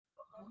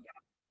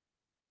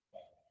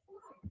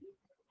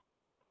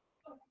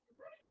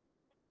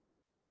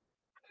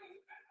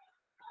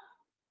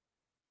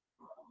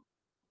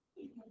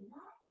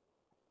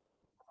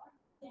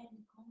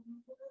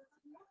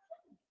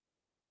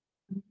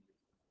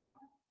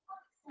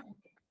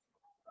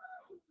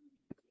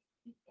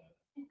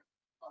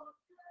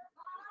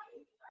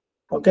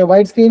Okay,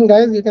 white screen,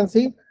 guys, you can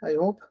see, I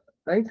hope,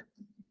 right?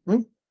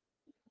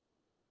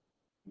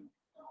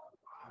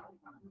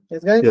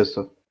 Yes, guys? Yes,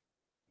 sir.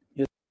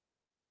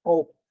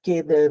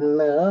 Okay,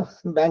 then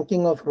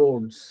banking of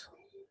roads.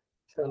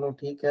 Chalo,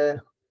 theek hai.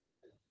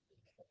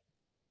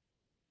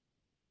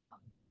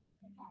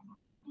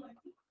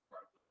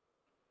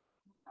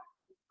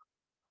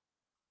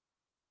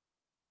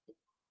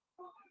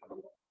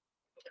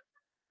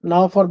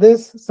 Now for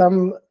this,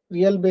 some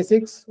real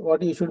basics,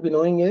 what you should be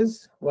knowing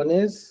is, one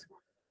is,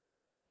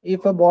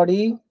 if a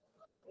body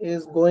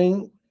is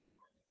going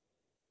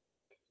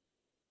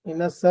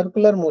in a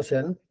circular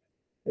motion,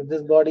 if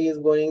this body is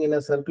going in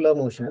a circular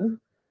motion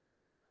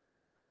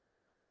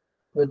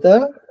with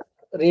the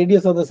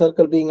radius of the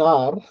circle being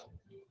r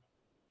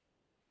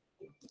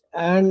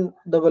and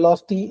the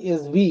velocity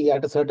is v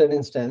at a certain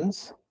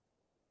instance,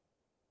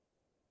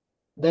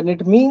 then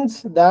it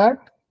means that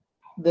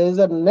there is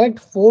a net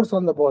force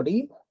on the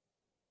body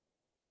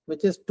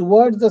which is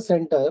towards the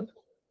center,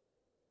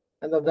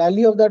 and the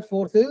value of that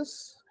force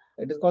is,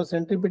 it is called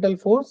centripetal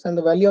force, and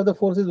the value of the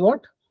force is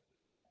what?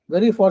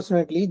 Very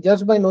fortunately,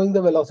 just by knowing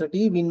the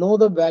velocity, we know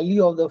the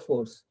value of the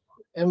force,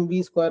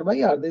 mv square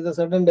by r. There is a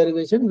certain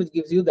derivation which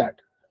gives you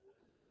that.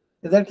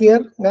 Is that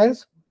clear,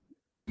 guys?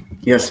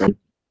 Yes, sir.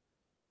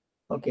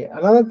 Okay,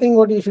 another thing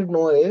what you should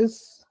know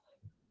is,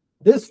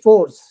 this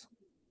force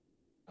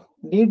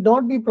need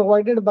not be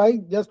provided by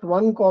just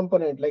one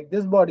component. Like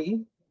this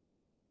body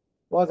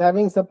was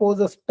having,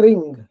 suppose, a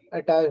string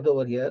attached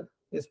over here,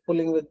 is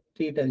pulling with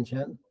T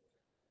tension.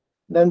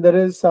 Then there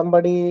is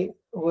somebody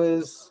who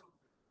is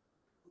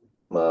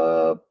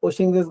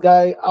pushing this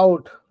guy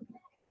out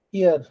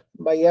here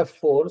by F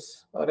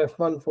force or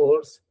F1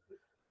 force.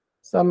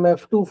 Some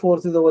F2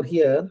 force is over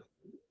here.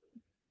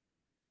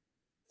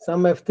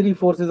 Some F3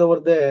 force is over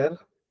there.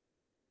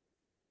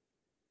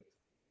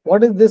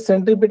 What is this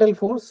centripetal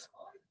force?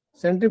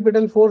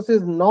 Centripetal force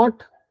is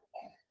not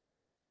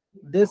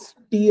this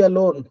T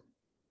alone.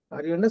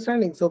 Are you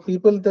understanding? So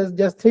people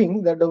just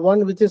think that the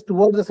one which is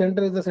towards the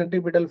center is the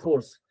centripetal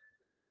force.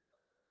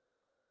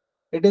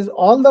 It is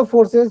all the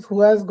forces who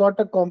has got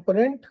a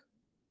component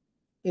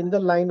in the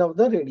line of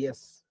the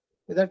radius.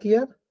 Is that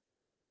clear?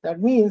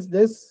 That means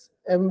this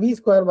mv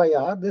square by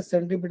r, this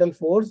centripetal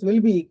force,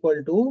 will be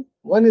equal to,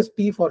 one is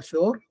T for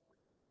sure,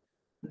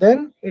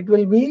 then it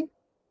will be,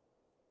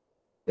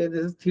 this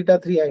is theta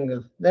 3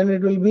 angle, then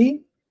it will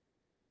be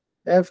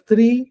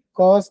F3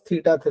 cos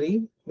theta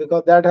 3,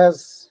 because that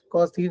has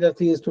cos theta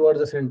 3 is towards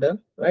the center,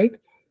 right?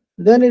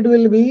 Then it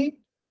will be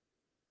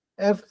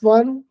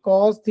F1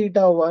 cos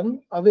theta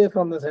 1 away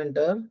from the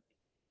center.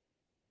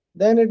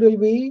 Then it will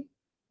be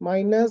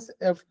minus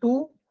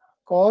F2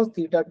 cos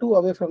theta 2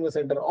 away from the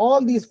center.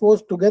 All these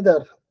forces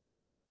together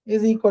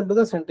is equal to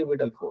the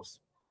centripetal force.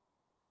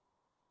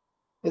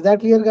 Is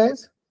that clear,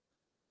 guys?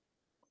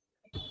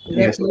 Is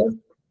Yes. that clear?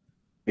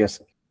 Yes,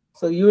 sir.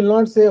 So you will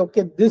not say,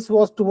 okay, this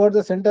was towards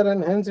the center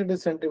and hence it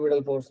is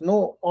centripetal force.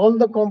 No, all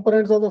the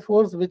components of the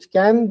force which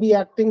can be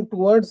acting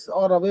towards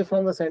or away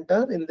from the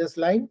center in this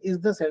line is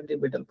the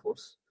centripetal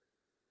force.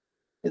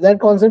 Is that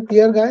concept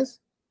clear, guys?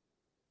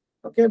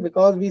 Okay,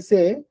 because we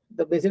say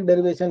the basic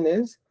derivation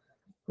is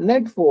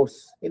net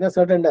force in a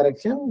certain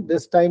direction,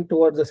 this time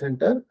towards the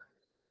center,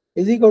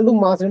 is equal to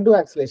mass into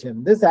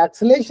acceleration. This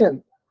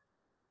acceleration,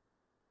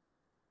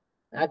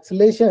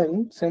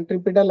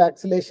 centripetal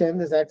acceleration,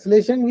 this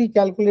acceleration we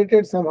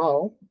calculated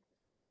somehow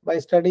by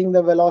studying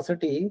the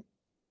velocity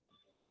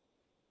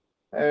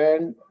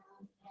and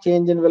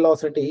change in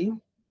velocity.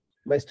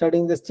 By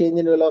studying this change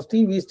in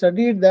velocity, we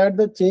studied that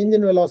the change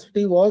in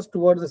velocity was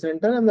towards the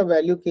center and the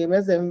value came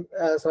as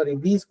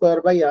v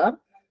square by r.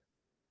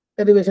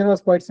 Derivation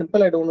was quite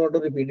simple. I don't want to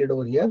repeat it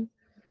over here.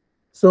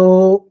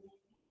 So,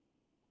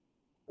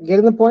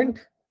 getting the point?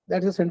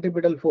 That's a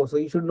centripetal force. So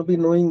you should be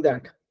knowing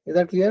that. Is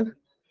that clear?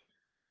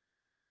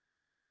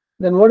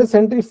 Then what is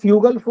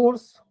centrifugal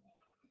force?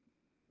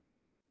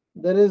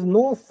 There is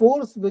no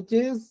force which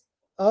is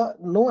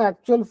no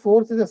actual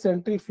force is a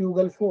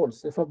centrifugal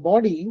force. If a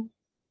body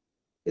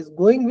is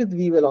going with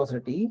v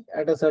velocity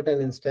at a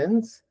certain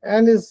instance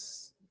and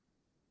is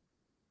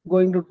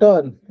going to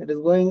turn, it is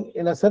going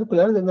in a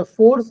circular, then the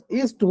force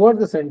is towards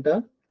the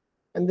center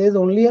and there is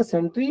only a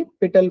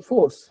centripetal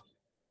force.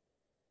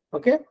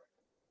 Okay.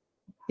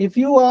 If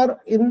you are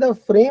in the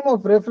frame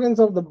of reference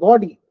of the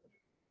body,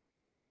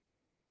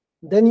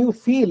 then you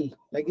feel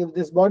like, if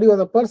this body was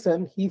a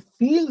person, he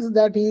feels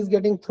that he is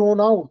getting thrown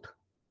out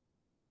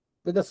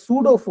with a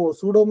pseudo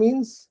force. Pseudo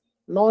means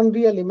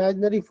non-real,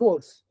 imaginary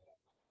force.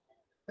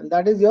 And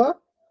that is your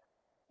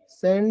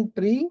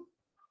centrifugal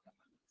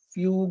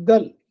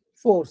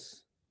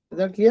force. Is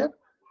that clear?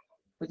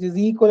 Which is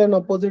equal and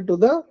opposite to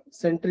the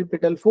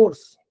centripetal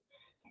force.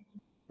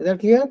 Is that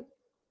clear?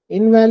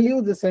 In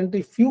value, the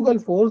centrifugal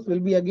force will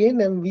be again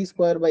mv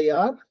square by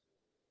r.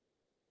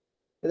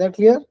 Is that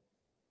clear?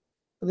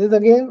 This is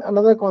again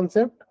another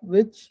concept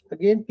which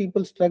again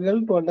people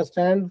struggle to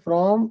understand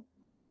from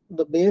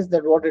the base,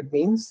 that what it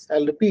means.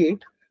 I'll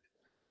repeat.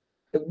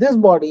 If this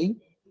body,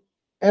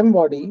 m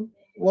body,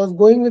 was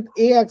going with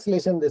a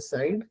acceleration this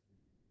side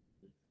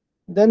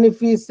Then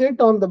if we sit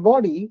on the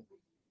body,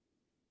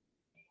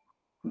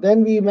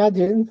 then we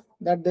imagine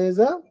that there is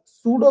a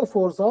pseudo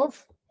force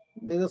of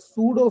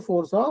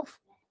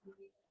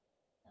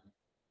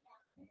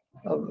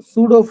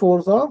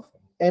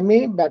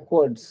ma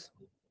backwards.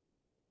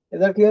 Is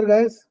that clear,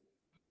 guys?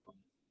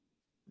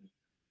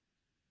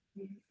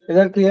 Is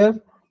that clear?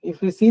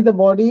 If we see the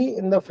body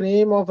in the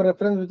frame of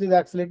reference which is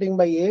accelerating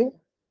by a,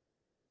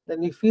 then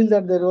we feel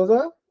that there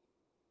was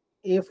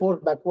a force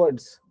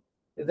backwards.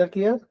 Is that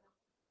clear?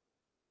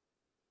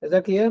 Is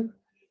that clear?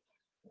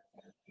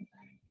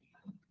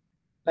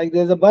 Like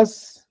there's a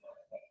bus,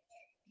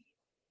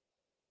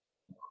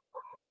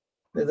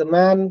 there's a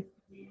man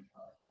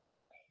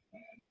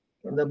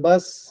in the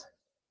bus.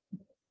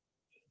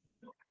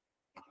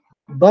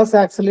 Bus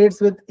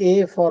accelerates with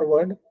a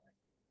forward.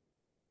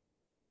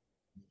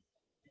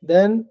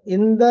 Then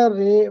in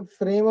the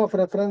frame of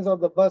reference of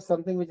the bus,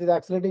 something which is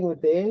accelerating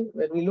with a,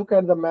 when we look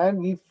at the man,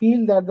 we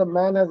feel that the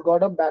man has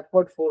got a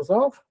backward force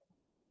of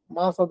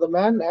mass of the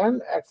man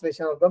and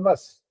acceleration of the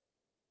bus.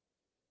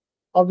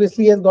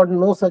 Obviously, he has got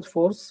no such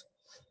force,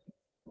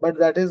 but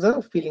that is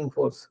a feeling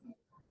force.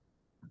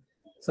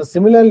 So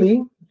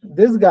similarly,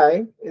 this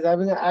guy is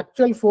having an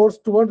actual force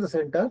towards the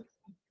center,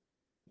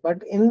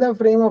 but in the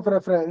frame of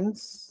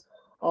reference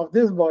of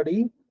this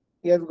body,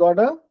 he has got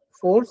a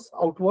force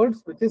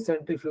outwards, which is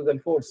centrifugal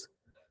force.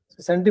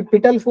 So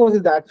centripetal force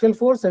is the actual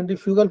force,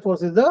 centrifugal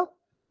force is the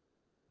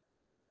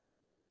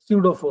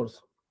pseudo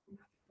force.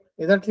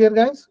 Is that clear,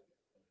 guys?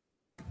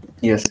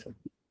 Yes.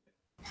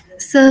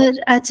 Sir,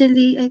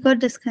 actually, I got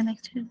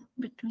disconnected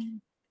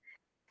between.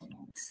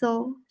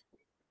 So,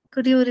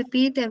 could you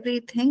repeat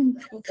everything,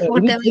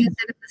 whatever you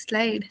said in the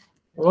slide?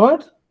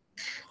 What?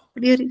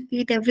 Could you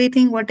repeat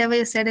everything, whatever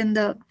you said in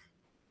the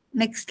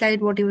next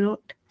slide, what you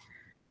wrote?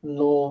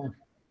 No.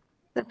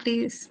 So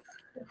please.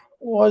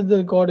 Watch the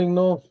recording.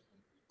 No.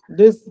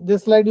 This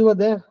slide you were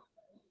there.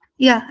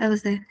 Yeah, I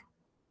was there.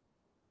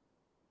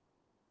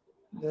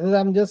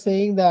 I'm just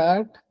saying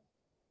that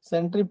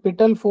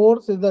centripetal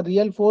force is the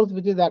real force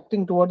which is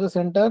acting towards the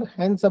center.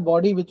 Hence, a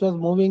body which was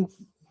moving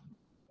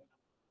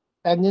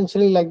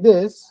tangentially like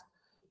this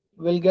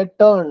will get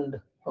turned.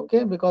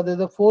 Okay, because there's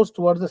a force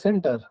towards the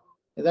center.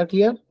 Is that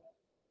clear?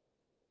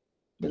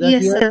 Is that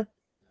Yes, clear? sir.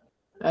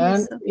 And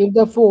Yes, sir. if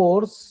the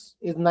force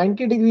is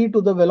 90 degrees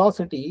to the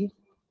velocity,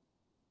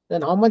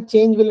 then how much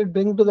change will it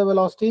bring to the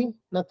velocity?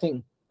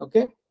 Nothing.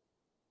 Okay.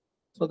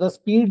 So the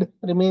speed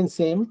remains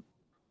same.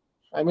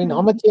 I mean,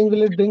 how much change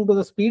will it bring to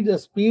the speed? The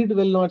speed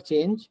will not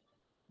change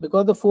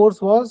because the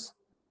force was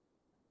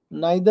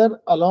neither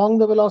along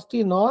the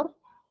velocity nor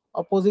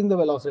opposing the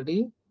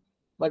velocity,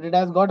 but it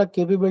has got a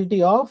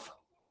capability of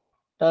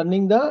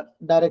turning the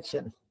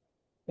direction.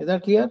 Is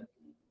that clear?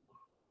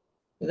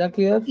 Is that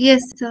clear?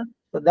 Yes, sir.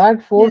 So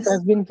that force Yes.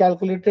 has been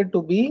calculated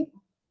to be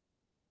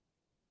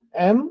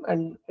m,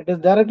 and it is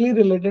directly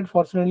related,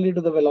 fortunately,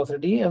 to the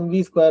velocity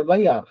mv square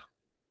by r.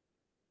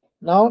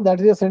 Now that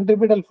is a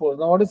centripetal force.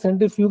 Now what is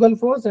centrifugal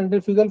force?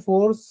 Centrifugal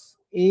force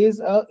is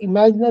an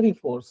imaginary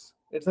force.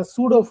 It's a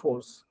pseudo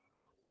force.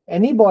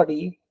 Any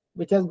body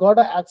which has got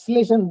an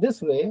acceleration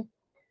this way,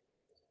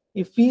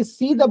 if we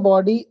see the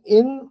body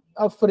in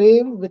a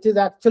frame which is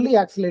actually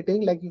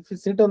accelerating, like if you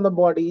sit on the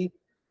body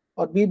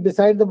or be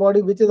beside the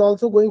body which is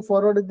also going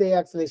forward with the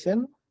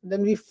acceleration,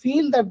 then we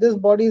feel that this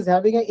body is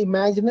having an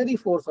imaginary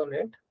force on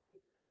it,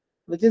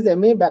 which is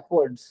ma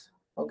backwards.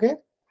 Okay,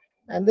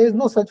 and there is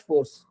no such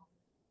force.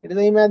 It is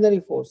an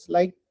imaginary force.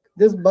 Like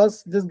this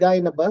bus, this guy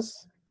in a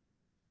bus,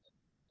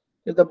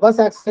 if the bus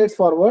accelerates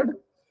forward,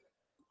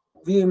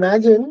 we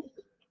imagine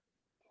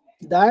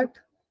that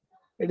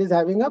it is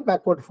having a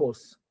backward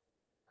force.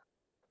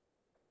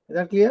 Is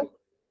that clear?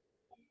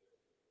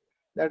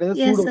 That is a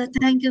Yes, pseudo. sir.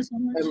 Thank you so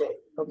much.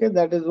 Okay,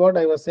 that is what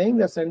I was saying.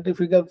 The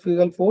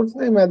centrifugal force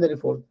and the imaginary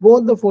force.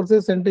 Both the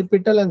forces,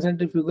 centripetal and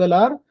centrifugal,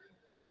 are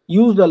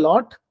used a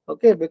lot.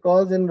 Okay,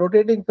 because in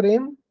rotating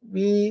frame,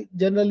 we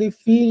generally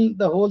feel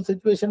the whole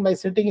situation by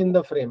sitting in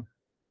the frame.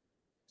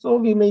 So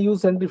we may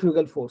use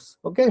centrifugal force.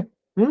 Okay.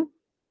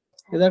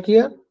 Is that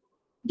clear?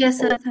 Yes,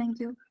 sir. Thank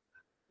you.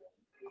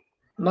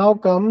 Now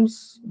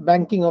comes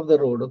banking of the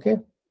road. Okay.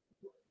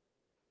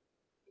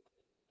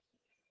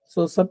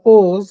 So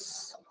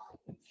suppose,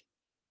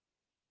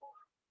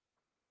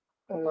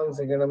 one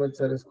second, Amit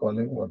sir is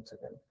calling. 1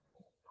 second.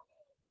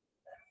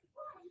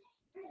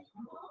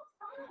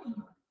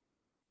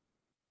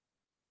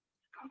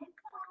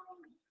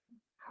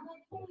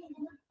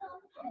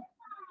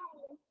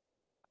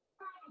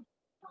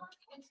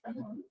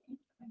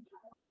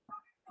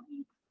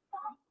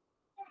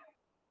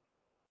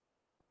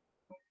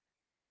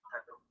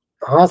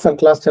 हाँ sir,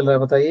 class चल रहा है,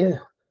 बताइए।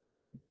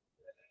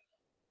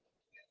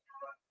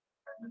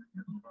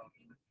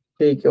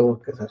 ठीक है,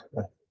 okay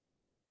sir.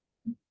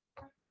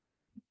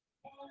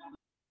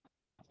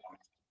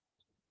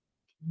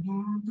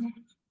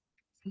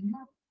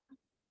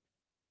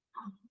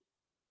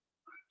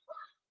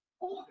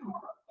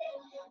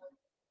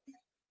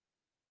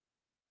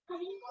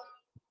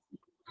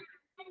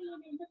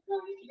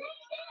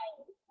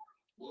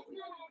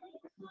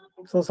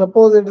 So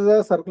suppose it is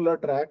a circular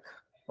track.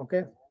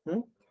 Okay.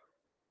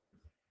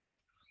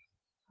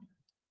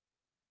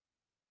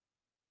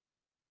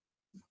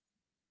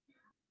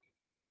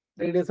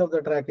 Radius of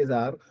the track is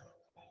r.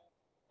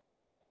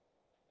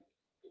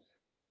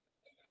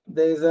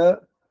 There is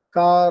a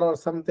car or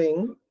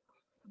something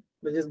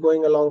which is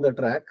going along the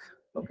track.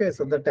 Okay,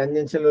 so the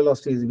tangential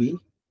velocity is v.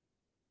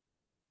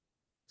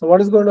 So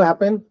what is going to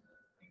happen?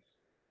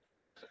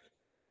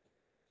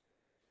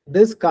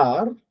 This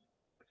car,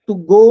 to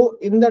go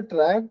in the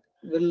track,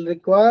 will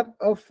require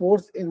a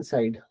force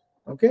inside.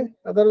 Okay,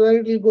 otherwise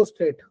it will go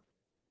straight.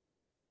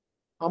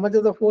 How much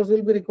of the force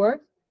will be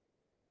required?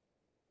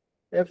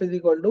 F is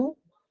equal to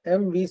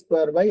mv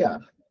square by r.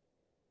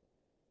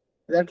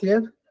 Is that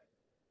clear?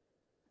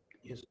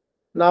 Yes.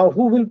 Now,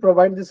 who will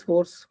provide this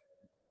force?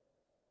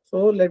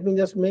 So let me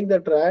just make the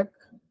track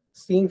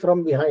seen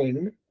from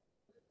behind.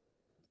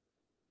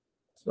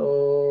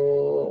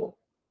 So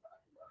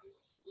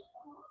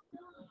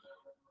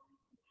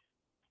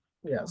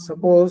yeah,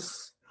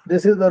 suppose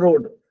this is the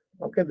road.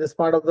 Okay, this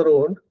part of the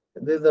road,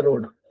 this is the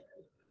road.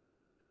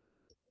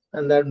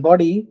 And that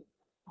body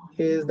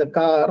is the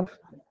car.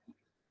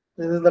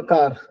 This is the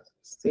car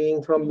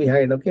seeing from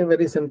behind. Okay,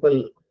 very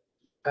simple.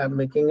 I'm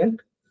making it.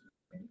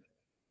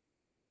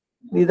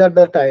 These are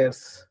the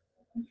tires.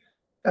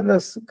 And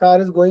the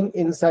car is going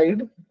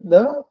inside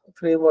the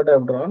frame what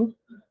I've drawn.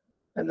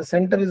 And the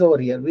center is over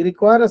here. We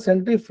require a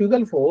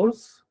centrifugal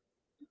force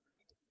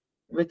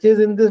which is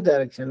in this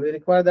direction. We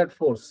require that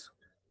force,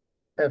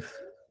 F,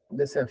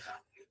 this F.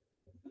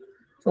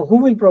 So who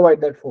will provide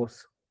that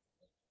force?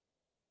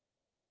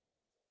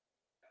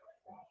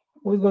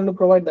 Who is going to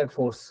provide that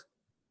force?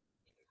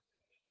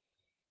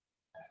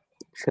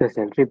 So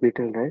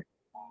centripetal, right?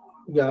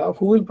 Yeah,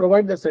 who will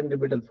provide the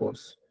centripetal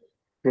force?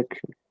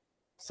 Friction.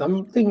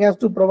 Something has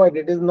to provide.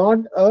 It is not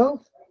a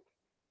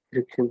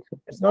Friction.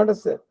 it's not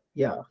a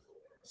yeah.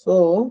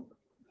 So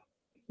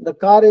the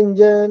car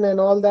engine and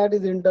all that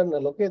is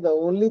internal. Okay, the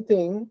only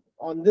thing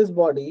on this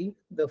body,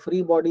 the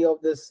free body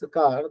of this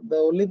car, the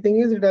only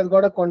thing is it has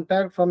got a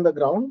contact from the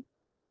ground.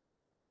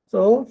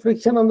 So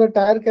friction on the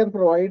tire can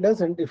provide a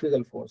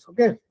centrifugal force.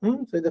 Okay,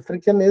 so if the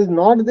friction is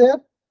not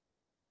there,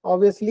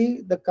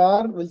 obviously the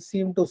car will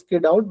seem to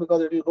skid out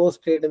because it will go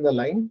straight in the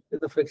line if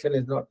the friction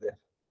is not there.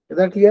 Is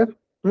that clear?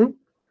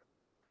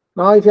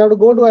 Now, if you have to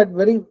go at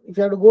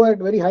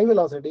very high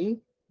velocity,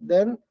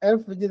 then F,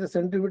 which is the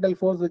centripetal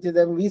force, which is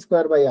mv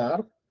square by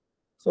r.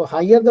 So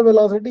higher the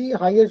velocity,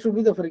 higher should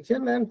be the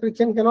friction, and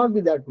friction cannot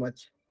be that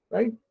much,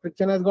 right?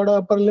 Friction has got an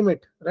upper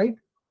limit, right?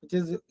 Which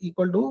is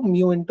equal to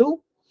mu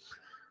into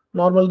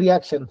normal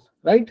reaction,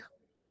 right?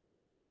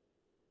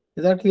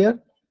 Is that clear?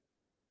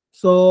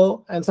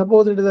 So, and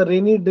suppose it is a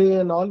rainy day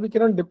and all, we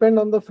cannot depend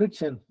on the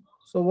friction.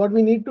 So what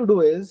we need to do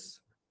is,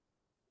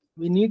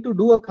 we need to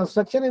do a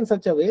construction in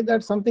such a way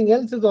that something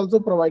else is also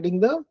providing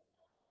the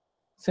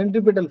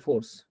centripetal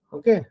force.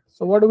 Okay,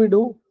 so what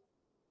do?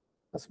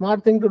 A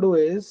smart thing to do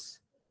is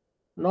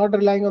not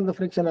relying on the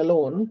friction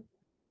alone.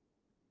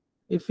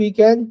 If we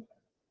can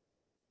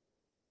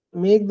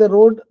make the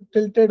road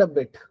tilted a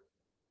bit,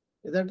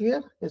 is that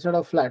clear? Instead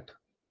of flat,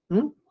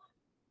 then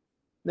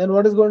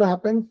what is going to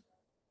happen?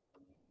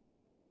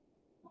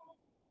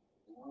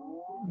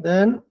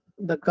 Then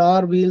the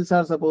car wheels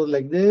are supposed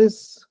like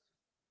this.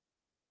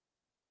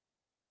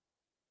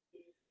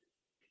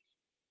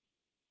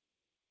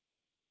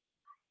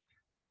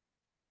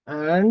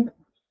 And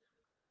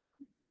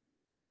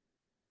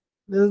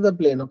this is the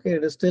plane. Okay,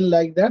 it is still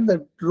like that.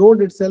 The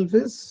road itself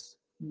is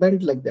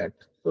bent like that.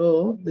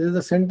 So this is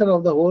the center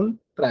of the whole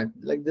track.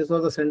 Like this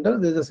was the center,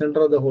 this is the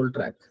center of the whole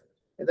track.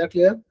 Is that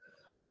clear?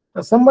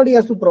 Now somebody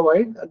has to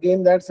provide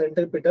again that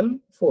centripetal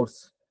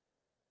force.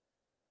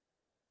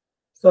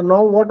 So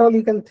now what all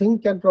you can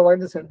think can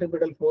provide the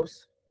centripetal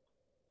force?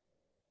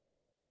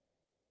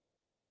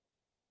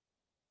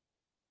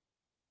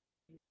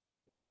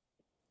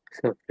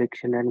 So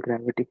friction and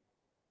gravity.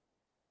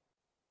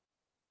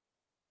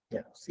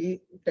 Yeah, see,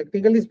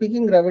 technically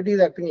speaking, gravity is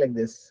acting like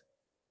this,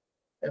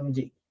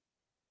 mg.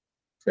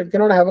 So it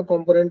cannot have a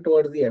component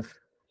towards the F.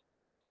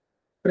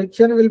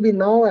 Friction will be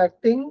now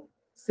acting,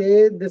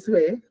 say this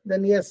way,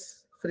 then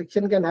yes,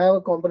 friction can have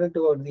a component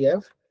towards the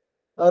F.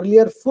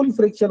 Earlier, full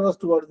friction was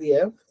towards the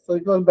F, so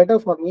it was better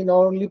for me.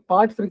 Now only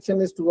part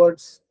friction is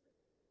towards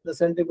the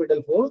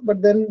centripetal force,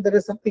 but then there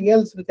is something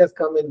else which has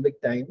come in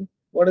big time.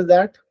 What is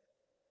that?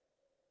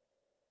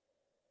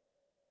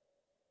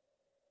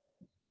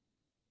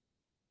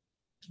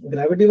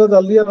 Gravity was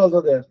earlier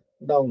also there,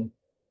 down.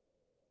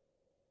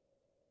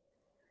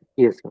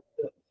 Yes,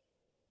 sir.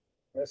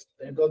 Yes,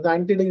 it was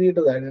 90 degrees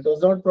to that. It was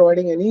not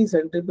providing any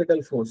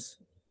centripetal force.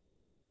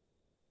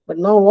 But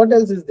now what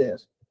else is there?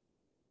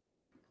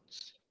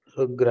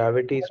 So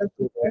gravity is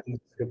providing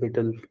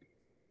centripetal.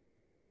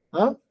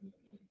 Huh?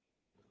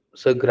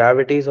 So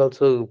gravity is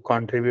also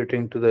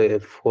contributing to the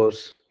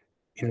force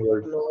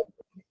inward.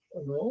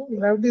 No,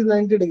 gravity is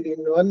 90 degrees.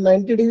 One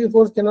 90-degree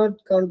force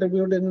cannot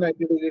contribute in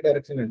 90-degree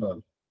direction at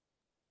all.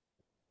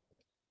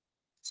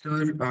 So,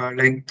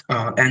 like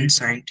n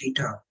sine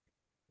theta.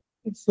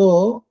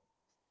 So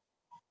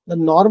the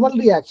normal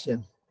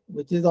reaction,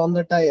 which is on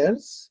the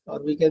tires, or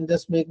we can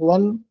just make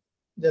one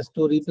just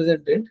to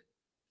represent it.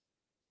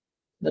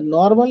 The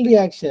normal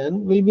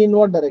reaction will be in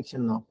what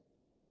direction now?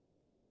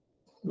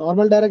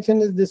 Normal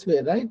direction is this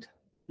way, right?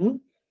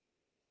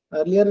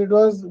 Earlier it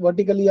was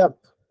vertically up.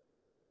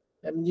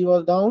 Mg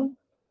was down,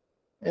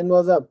 N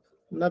was up.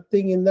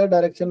 Nothing in the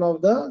direction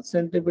of the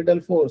centripetal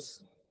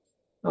force.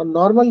 Now,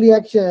 normal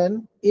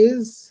reaction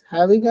is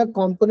having a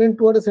component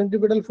toward a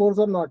centripetal force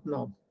or not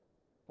now?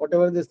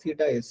 Whatever this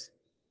theta is.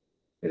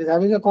 It is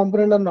having a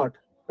component or not,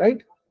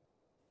 right?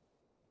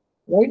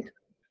 Right?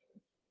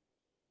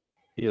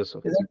 Yes, sir.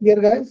 Is that clear,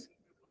 guys?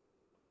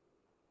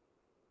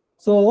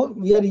 So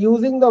we are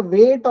using the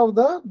weight of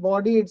the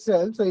body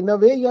itself. So in a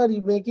way, you are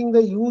making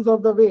the use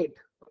of the weight.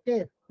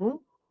 Okay.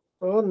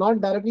 So not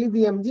directly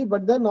the mg,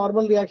 but the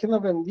normal reaction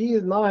of mg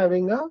is now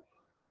having a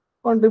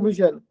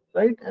contribution,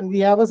 right? And we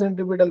have a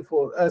centripetal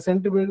force,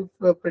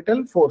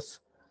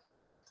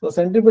 So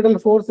centripetal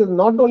force is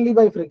not only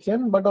by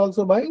friction, but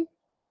also by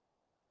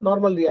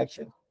normal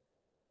reaction.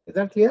 Is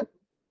that clear?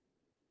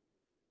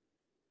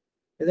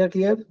 Is that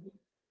clear?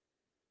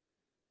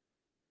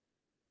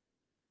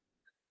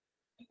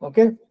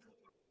 Okay.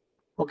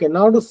 Okay,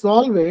 now to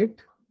solve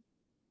it,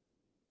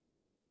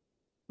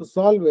 this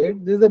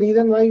is the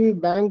reason why we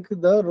bank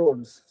the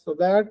roads, so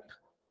that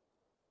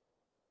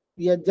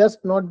we are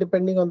just not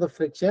depending on the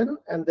friction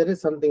and there is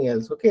something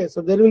else. Okay,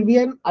 so there will be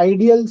an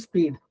ideal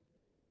speed.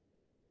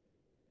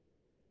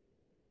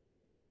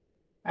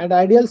 At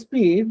ideal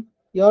speed,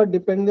 your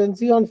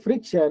dependency on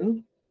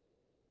friction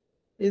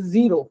is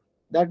 0.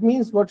 That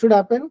means what should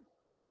happen?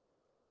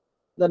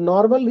 The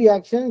normal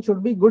reaction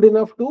should be good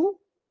enough to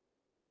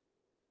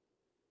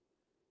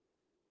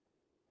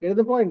get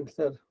the point,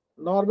 sir.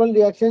 Normal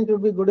reaction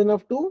should be good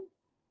enough to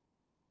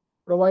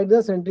provide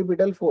the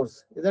centripetal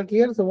force. Is that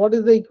clear? So what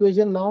is the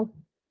equation now?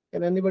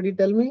 Can anybody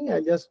tell me?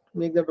 I'll just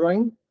make the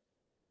drawing.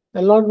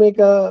 I'll not make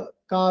a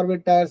car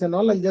with tires and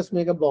all. I'll just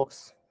make a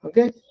box.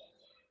 Okay.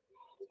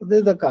 So this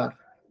is the car.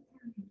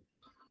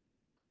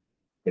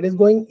 It is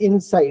going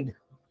inside.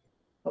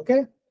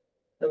 Okay.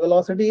 The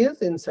velocity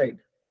is inside.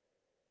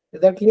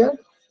 Is that clear?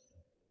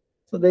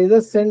 So there is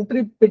a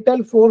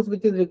centripetal force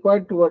which is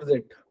required towards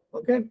it.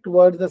 Okay.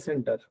 Towards the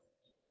center.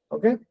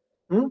 Okay.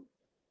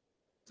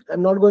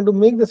 I'm not going to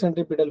make the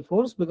centripetal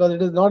force because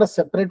it is not a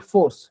separate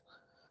force.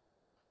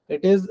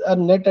 It is a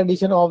net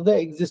addition of the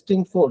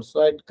existing force.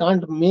 So I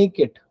can't make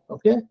it.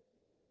 Okay.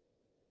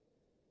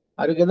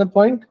 Are you getting the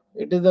point?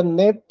 It is a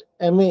net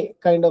MA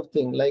kind of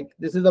thing. Like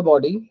this is the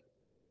body.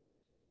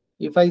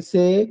 If I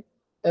say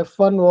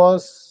F1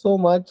 was so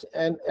much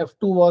and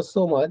F2 was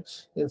so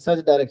much in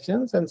such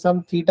directions, and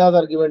some thetas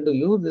are given to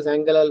you, this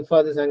angle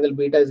alpha, this angle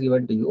beta is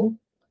given to you.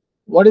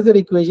 What is your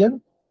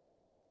equation?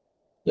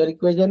 Your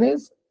equation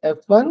is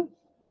F1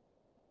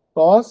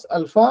 cos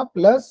alpha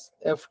plus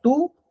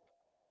F2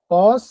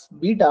 cos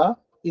beta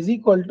is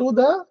equal to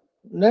the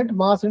net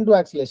mass into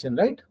acceleration,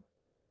 right?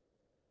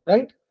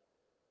 Right?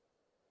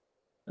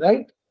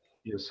 Right?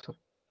 Yes, sir.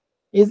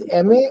 Is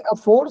MA a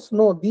force?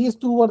 No, these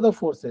two were the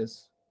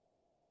forces.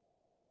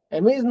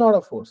 MA is not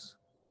a force.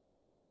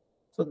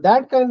 So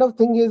that kind of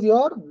thing is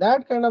your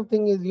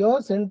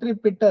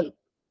centripetal.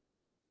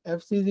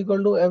 Fc is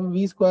equal to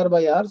mv square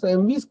by r. So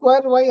mv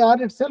square by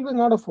r itself is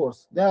not a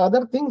force. There are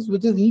other things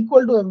which is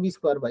equal to mv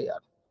square by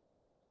r.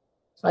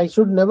 So I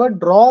should never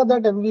draw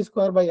that mv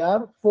square by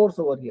r force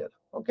over here.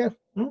 Okay.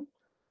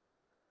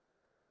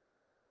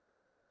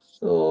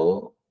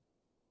 So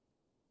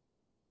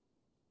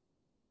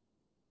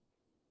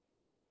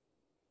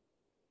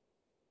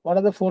what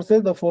are the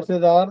forces? The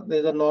forces are, there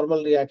is a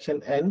normal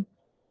reaction N.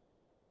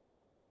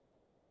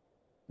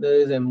 There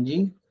is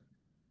mg.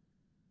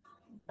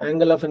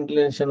 Angle of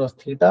inclination was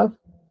theta.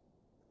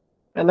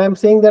 And I'm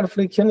saying that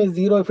friction is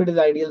 0 if it is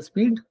ideal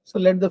speed. So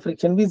let the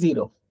friction be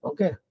 0.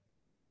 Okay.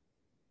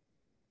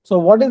 So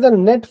what is the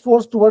net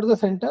force towards the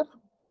center?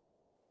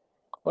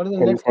 What is the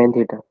N net sin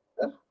theta.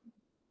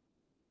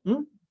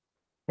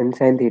 N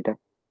sin theta.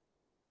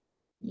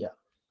 Yeah.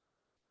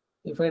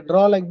 If I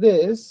draw like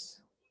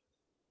this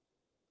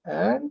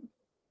and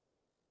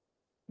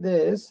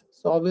this,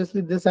 so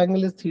obviously this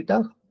angle is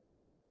theta,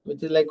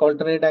 which is like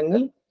alternate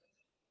angle.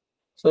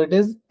 So it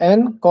is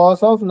N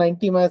cos of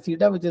 90 minus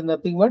theta, which is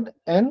nothing but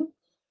N.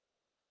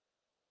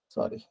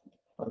 Sorry,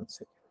 one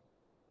second.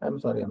 I'm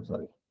sorry.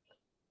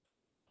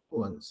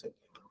 One second.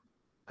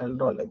 I'll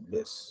draw like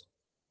this.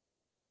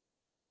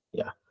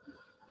 Yeah.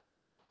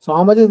 So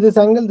how much is this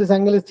angle? This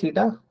angle is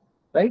theta,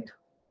 right?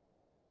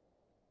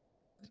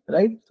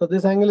 Right. So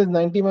this angle is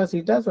 90 minus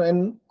theta. So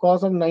N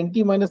cos of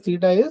 90 minus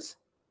theta is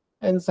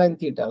N sin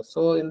theta.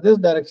 So in this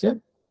direction,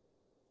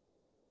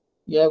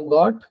 you have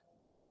got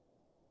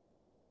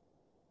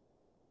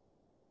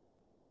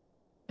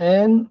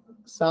N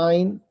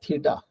sin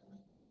theta.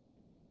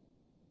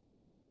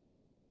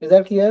 Is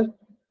that clear?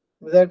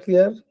 Is that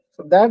clear?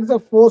 So that's the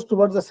force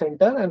towards the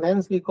center, and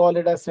hence we call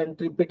it a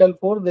centripetal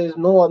force. There is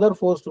no other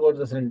force towards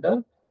the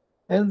center.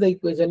 Hence the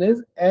equation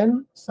is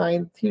n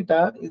sine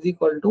theta is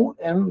equal to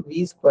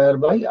mv square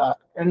by r.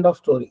 End of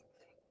story.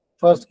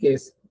 First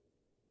case,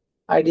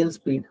 ideal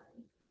speed.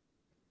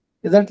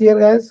 Is that clear,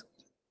 guys?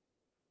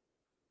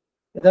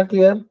 Is that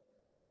clear?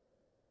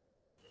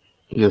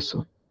 Yes,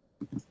 sir.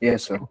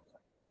 Yes, sir.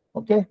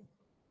 Okay.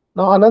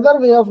 Now another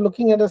way of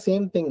looking at the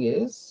same thing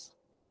is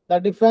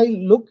that if I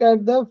look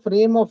at the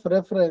frame of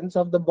reference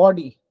of the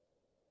body,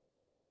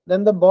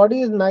 then the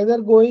body is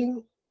neither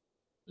going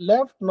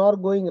left nor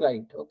going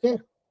right. Okay.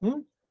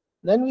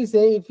 Then we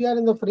say if you are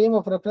in the frame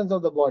of reference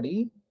of the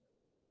body,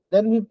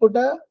 then we put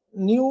a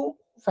new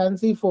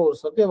fancy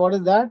force. Okay. What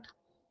is that?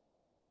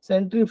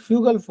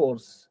 Centrifugal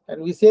force.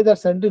 And we say that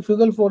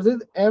centrifugal force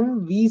is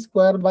mv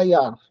square by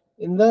r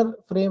in the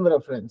frame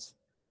reference.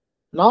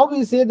 Now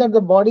we say that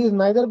the body is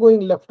neither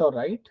going left or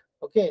right.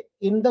 Okay.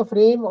 In the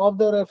frame of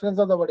the reference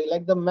of the body,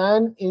 like the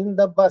man in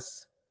the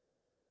bus,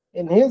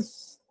 in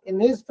his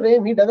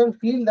frame, he doesn't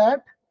feel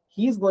that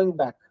he's going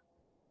back.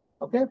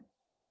 Okay.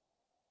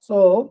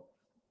 So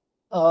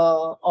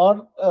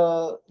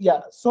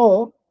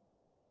so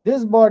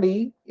this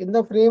body, in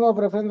the frame of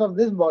reference of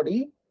this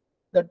body,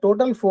 the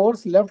total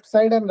force left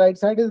side and right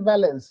side is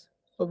balanced.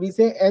 So we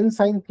say n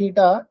sine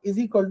theta is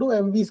equal to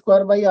mv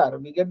square by r.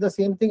 We get the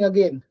same thing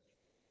again.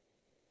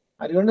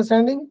 Are you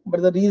understanding?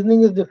 But the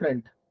reasoning is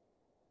different.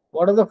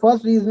 What is the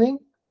first reasoning?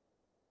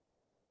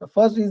 The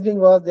first reasoning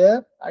was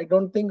there. I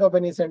don't think of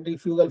any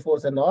centrifugal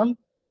force and all.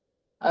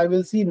 I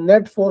will see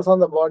net force on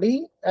the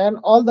body, and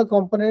all the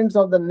components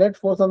of the net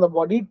force on the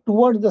body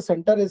towards the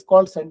center is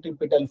called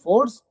centripetal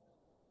force.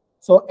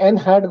 So N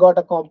had got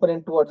a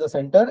component towards the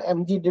center.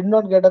 Mg did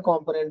not get a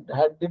component,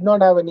 did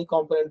not have any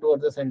component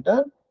towards the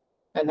center.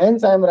 And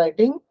hence I am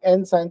writing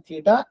N sine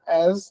theta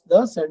as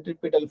the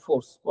centripetal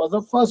force. Was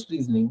the first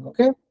reasoning.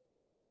 Okay.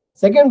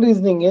 Second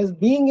reasoning is,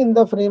 being in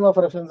the frame of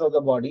reference of the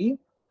body,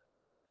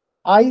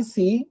 I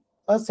see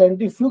a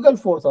centrifugal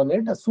force on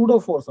it, a pseudo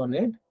force on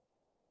it.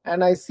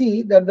 And I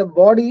see that the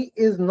body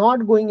is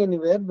not going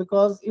anywhere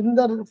because in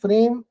the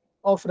frame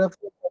of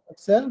reference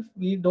itself,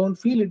 we don't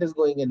feel it is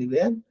going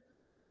anywhere.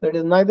 It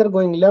is neither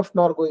going left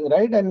nor going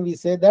right. And we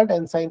say that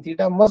n sine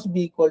theta must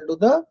be equal to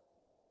the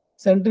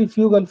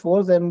centrifugal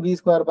force mv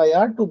square by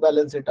r to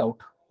balance it out.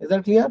 Is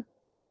that clear?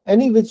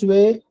 Any which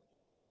way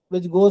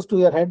which goes to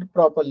your head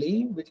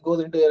properly, which goes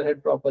into your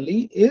head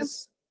properly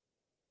is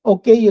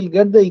okay. You'll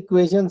get the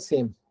equation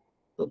same.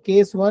 So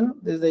case 1,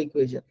 this is the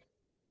equation.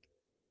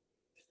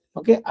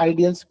 Okay,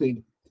 ideal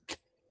speed.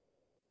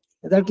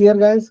 Is that clear,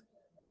 guys?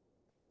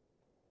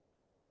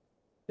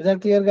 Is that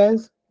clear,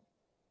 guys?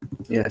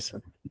 Yes,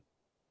 sir.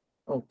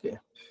 Okay.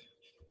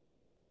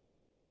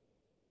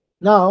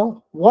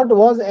 Now, what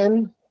was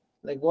n?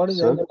 Like, what is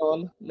Sir? n at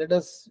all? Let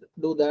us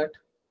do that.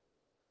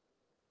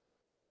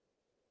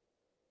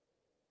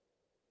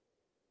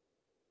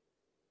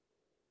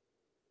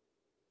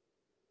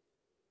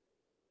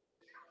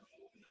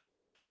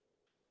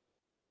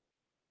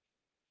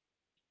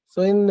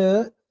 So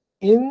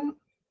in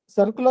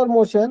circular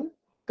motion,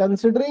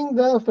 considering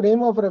the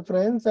frame of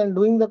reference and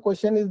doing the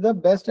question is the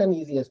best and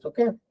easiest.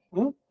 Okay.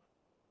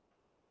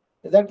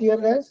 Is that clear,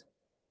 guys?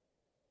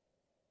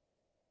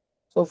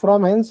 So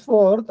from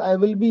henceforth, I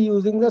will be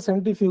using the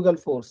centrifugal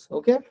force.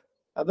 Okay.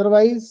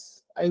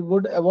 Otherwise, I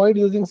would avoid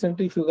using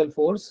centrifugal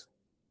force.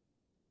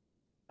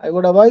 I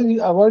would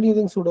avoid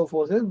using pseudo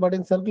forces, but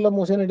in circular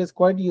motion, it is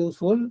quite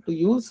useful to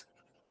use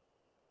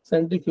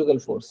centrifugal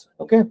force.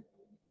 Okay.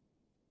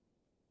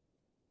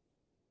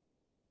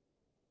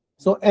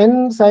 So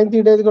n sine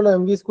theta is equal to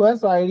mv square.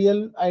 So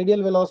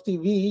ideal velocity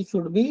v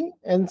should be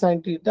n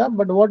sine theta.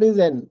 But what is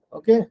n?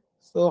 Okay.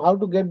 So how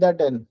to get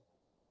that n?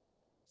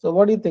 So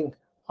what do you think?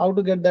 How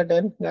to get that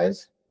n,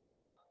 guys?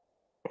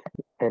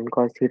 N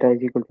cos theta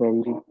is equal to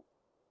mg.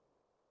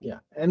 Yeah,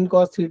 n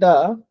cos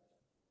theta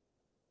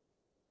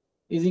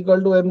is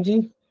equal to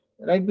mg,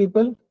 right,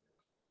 people?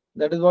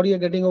 That is what you are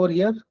getting over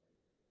here,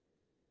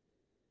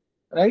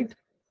 right?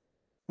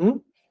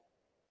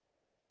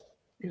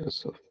 Yes,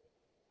 sir.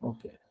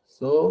 Okay,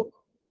 so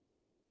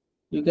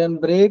you can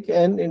break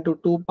n into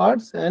 2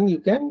 parts and you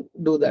can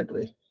do that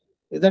way.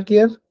 Is that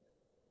clear?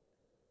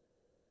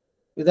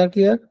 Is that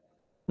clear?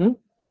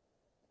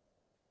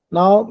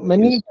 Now,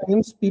 many Yes.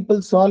 times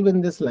people solve in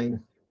this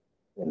line.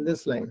 So in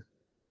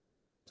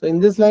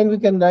this line, we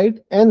can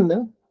write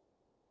n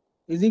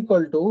is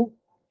equal to,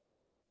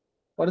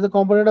 what is the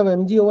component of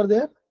mg over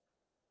there?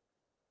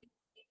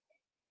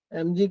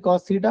 Mg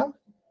cos theta.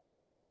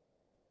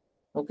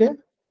 Okay.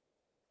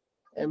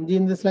 Mg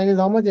in this line is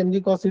how much?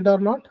 Mg cos theta or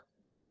not?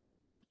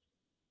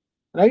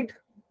 Right?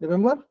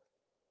 Remember?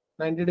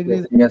 90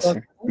 degrees. Yes,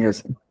 sir.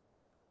 Yes, sir.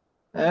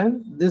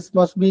 And this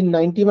must be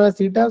 90 minus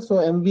theta. So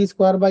mv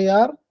square by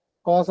r,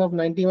 cos of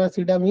 90 minus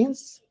theta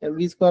means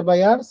mv square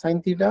by r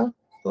sin theta.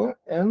 So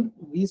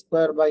mv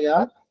square by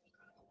r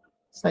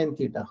sin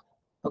theta.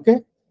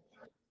 Okay.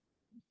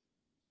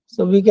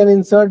 So we can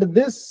insert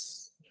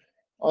this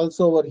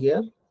also over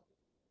here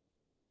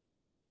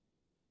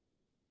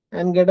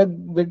and get a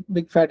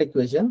big fat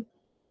equation.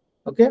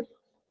 Okay.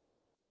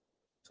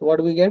 So what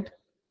do we get?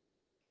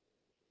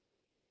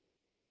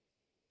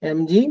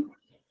 mg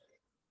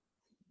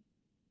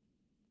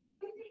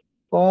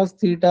cos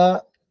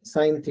theta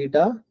sin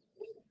theta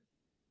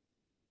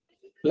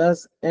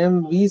plus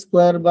mv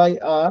square by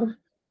r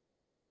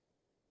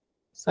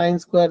sin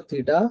square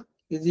theta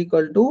is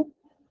equal to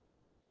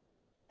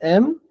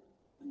m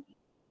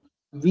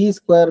v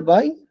square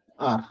by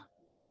r.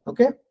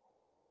 Okay,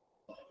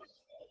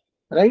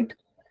 right?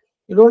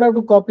 You don't have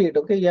to copy it.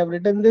 Okay, you have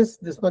written this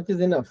much is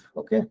enough.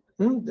 Okay,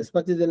 this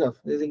much is enough.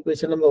 This is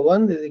equation number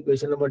 1, this is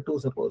equation number 2,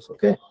 suppose.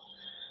 Okay,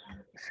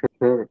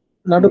 Sir,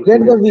 now to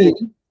get the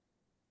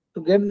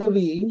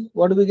v,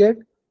 what do we get?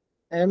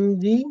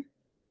 Mg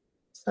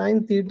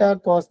sin theta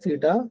cos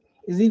theta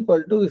is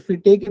equal to, if we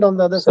take it on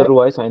the other Sir, side,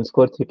 why sin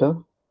square theta?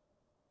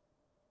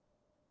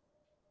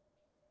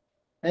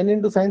 n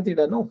into sin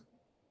theta, no?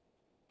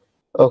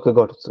 Okay,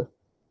 got it, sir.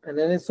 And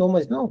then is so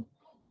much, no?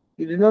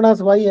 You did not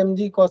ask why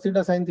mg cos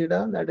theta sin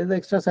theta, that is the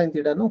extra sin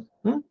theta, no?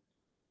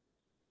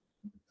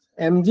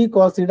 Mg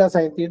cos theta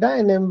sin theta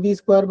and mv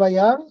square by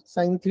r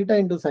sin theta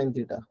into sin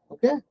theta.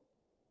 Okay,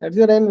 that's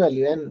your n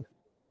value, n.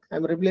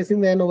 I'm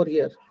replacing the n over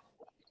here.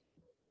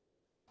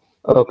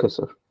 Okay,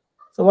 sir.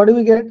 So what do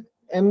we get?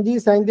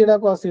 Mg sin theta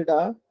cos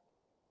theta,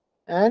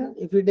 and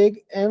if we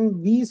take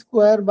mv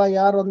square by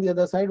r on the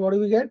other side, what do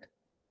we get?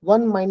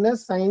 1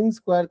 minus sin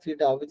square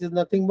theta, which is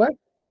nothing but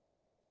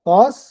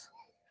cos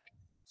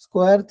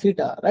square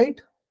theta, right?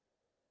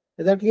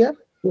 Is that clear?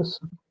 Yes,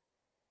 sir.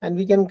 And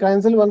we can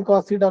cancel 1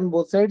 cos theta on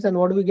both sides, and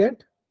what do we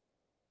get?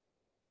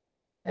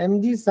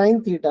 Mg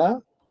sin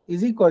theta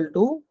is equal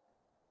to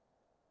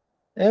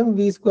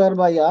mv square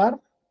by r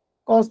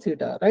cos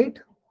theta, right?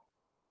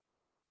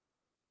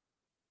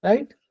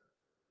 Right?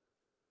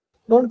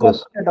 Don't copy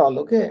Yes. at all,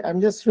 okay? I'm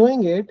just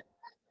showing it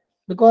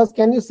because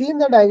can you see in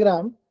the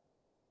diagram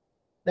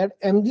that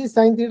mg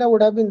sin theta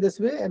would have been this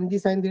way,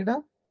 mg sin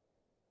theta?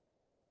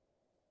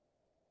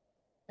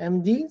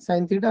 Mg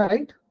sin theta,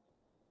 right?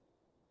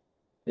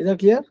 Is that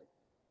clear?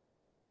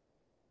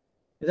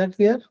 Is that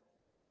clear?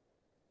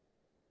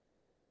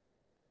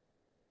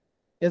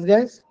 Yes,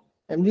 guys?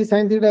 Mg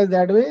sin theta is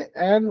that way.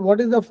 And what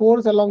is the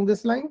force along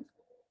this line?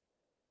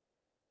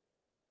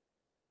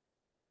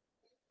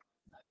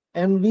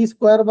 Mv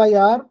square by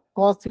r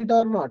cos theta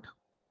or not?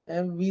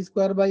 Mv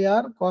square by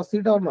r cos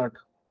theta or not?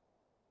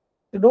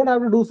 You don't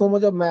have to do so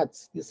much of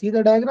maths. You see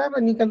the diagram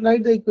and you can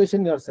write the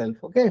equation yourself.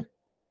 Okay?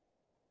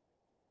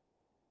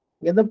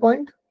 Get the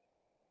point?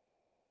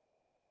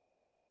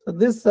 So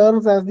this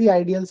serves as the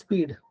ideal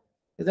speed.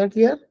 Is that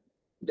clear?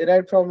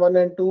 Derived from 1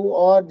 and 2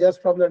 or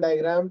just from the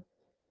diagram.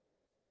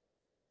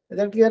 Is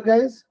that clear,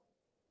 guys?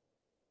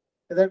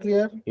 Is that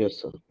clear?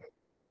 Yes, sir.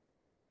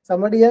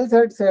 Somebody else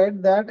had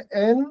said that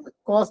n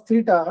cos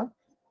theta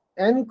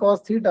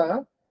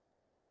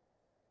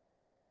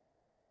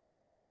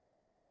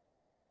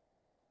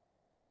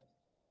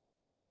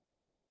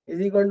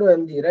is equal to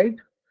mg, right?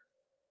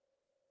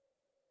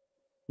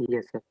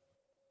 yes, sir.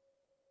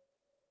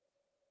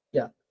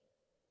 Yeah.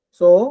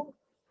 So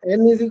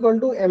n is equal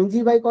to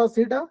mg by cos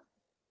theta.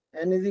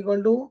 N is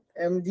equal to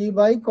mg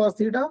by cos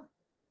theta,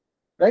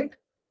 right?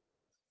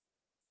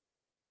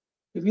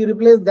 If you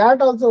replace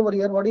that also over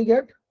here, what do you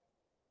get?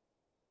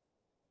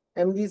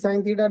 Mg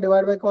sin theta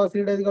divided by cos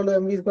theta is equal to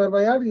mv square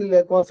by r.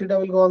 Cos theta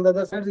will go on the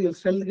other side, so you'll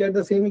still get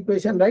the same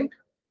equation, right?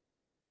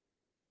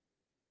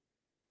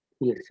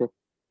 Yes, sir.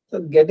 So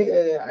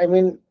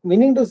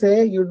meaning to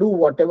say, you do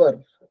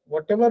whatever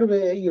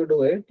way you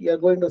do it, you are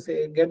going to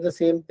get the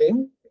same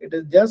thing. It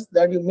is just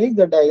that you make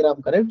the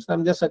diagram correct. So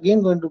I'm just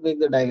again going to make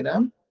the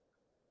diagram.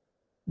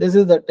 This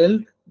is the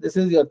tilt. This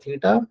is your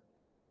theta.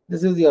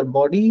 This is your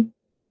body.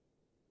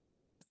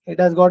 It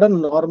has got a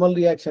normal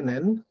reaction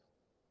n.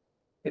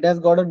 It has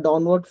got a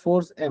downward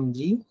force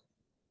mg,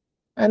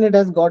 and it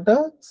has got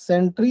a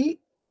centrifugal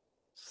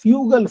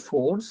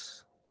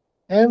force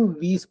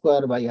mv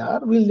square by r.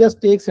 We'll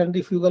just take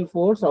centrifugal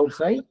force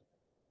outside.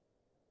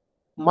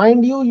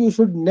 Mind you, you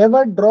should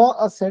never draw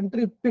a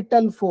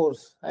centripetal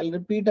force. I'll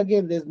repeat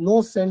again, there's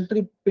no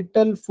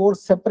centripetal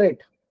force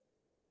separate.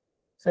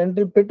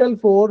 Centripetal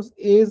force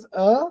is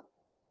a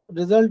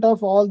result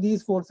of all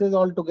these forces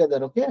all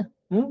together, okay?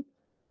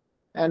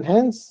 And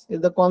hence,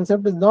 if the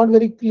concept is not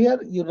very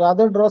clear, you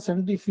rather draw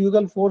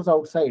centrifugal force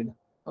outside,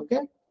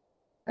 okay?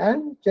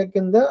 And check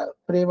in the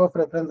frame of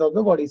reference of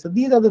the body. So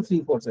these are the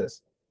three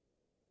forces.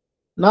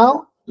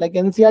 Now, like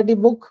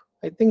NCERT book,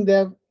 I think they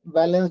have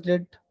balanced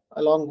it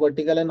along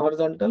vertical and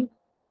horizontal,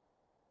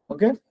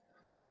 okay?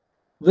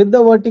 With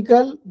the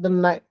vertical,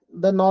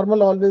 the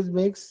normal always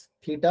makes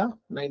theta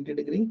 90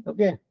 degree,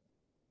 okay?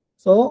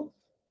 So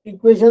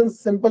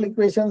simple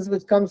equations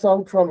which comes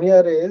out from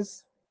here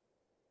is,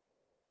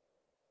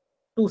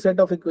 two set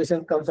of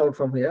equations comes out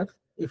from here.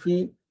 If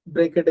we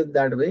break it in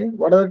that way,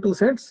 what are the two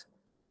sets?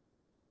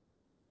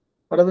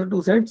 What are the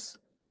two sets?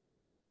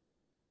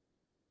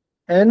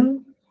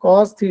 N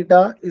cos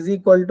theta is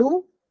equal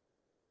to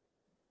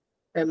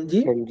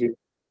mg, mg.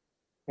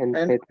 And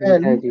and sin theta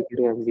n is equal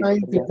to mv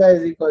sin square. theta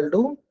is equal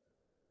to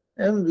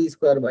mv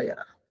square by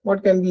r.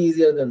 What can be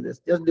easier than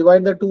this? Just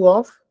divide the two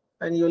off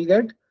and you will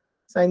get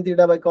sin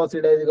theta by cos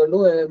theta is equal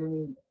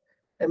to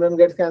mm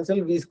gets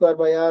cancelled, v square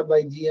by r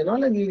by g and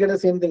all, and you get the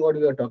same thing what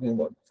we are talking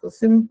about. So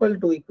simple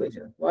two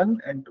equations,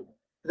 1 and 2. Is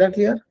that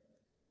clear?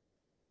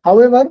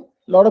 However,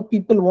 a lot of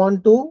people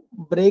want to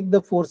break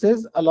the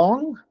forces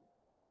along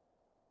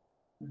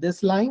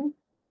this line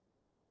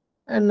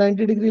and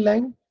 90-degree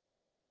line.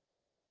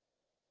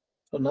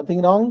 So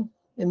nothing wrong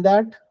in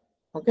that.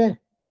 Okay.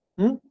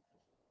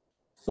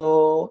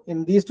 So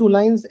in these two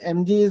lines,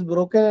 mg is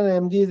broken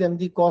and mg is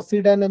mg cos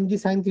theta and mg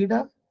sin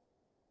theta.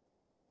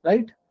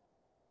 Right?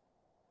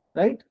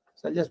 Right?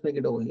 So I'll just make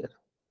it over here.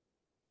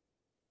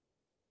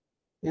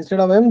 Instead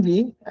of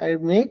mg, I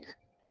make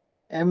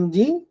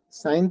mg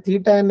sin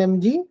theta and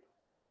mg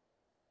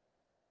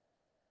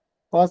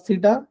cos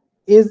theta.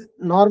 Is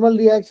normal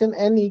reaction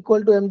n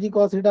equal to mg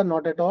cos theta?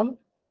 Not at all.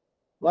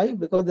 Why?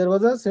 Because there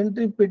was a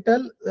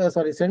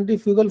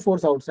centrifugal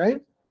force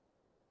outside,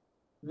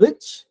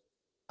 which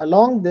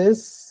along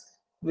this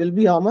will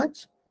be how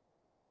much?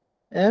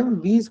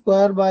 mv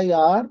square by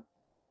r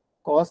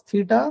cos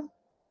theta,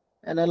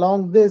 and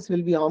along this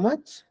will be how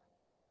much?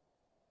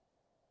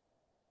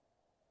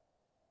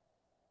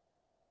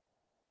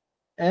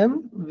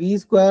 mv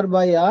square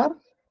by r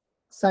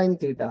sin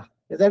theta.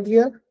 Is that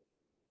clear?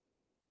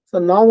 So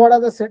now what are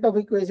the set of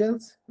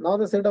equations? Now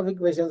the set of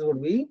equations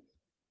would be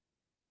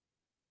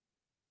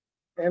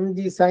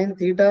mg sin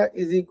theta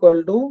is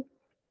equal to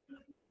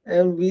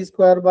mv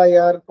square by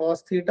r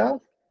cos theta,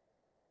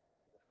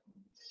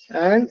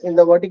 and in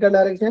the vertical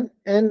direction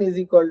n is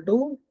equal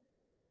to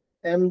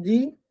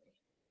mg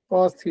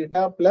cos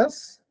theta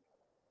plus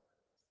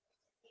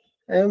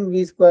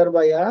mv square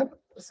by r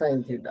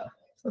sin theta.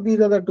 So these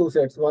are the two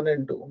sets, 1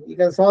 and 2. You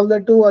can solve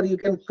the 2, or you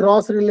can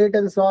cross relate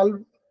and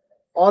solve.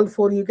 All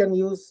 4 you can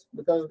use,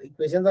 because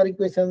equations are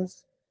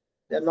equations.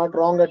 They are not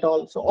wrong at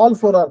all. So all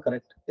 4 are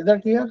correct. Is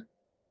that clear?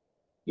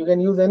 You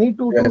can use any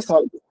 2 to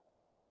solve.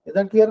 Is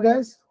that clear,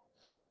 guys?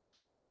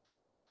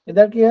 Is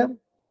that clear?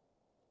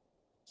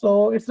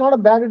 So it's not a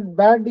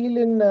bad deal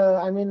in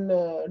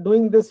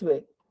doing this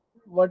way,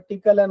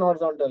 vertical and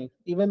horizontal.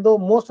 Even though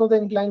most of the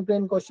inclined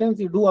plane questions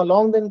you do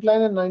along the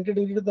incline and 90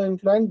 degree to the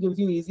incline gives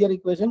you easier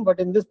equation, but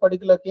in this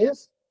particular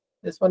case,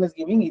 this one is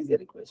giving easier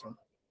equation.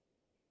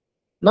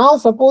 Now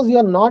suppose you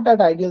are not at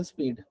ideal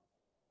speed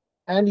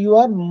and you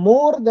are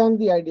more than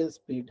the ideal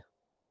speed.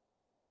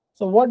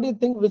 So what do you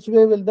think, which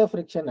way will the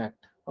friction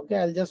act? Okay,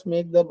 I'll just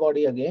make the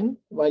body again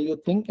while you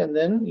think, and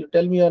then you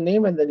tell me your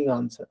name and then you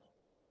answer.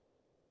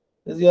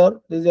 This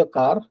is your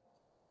car.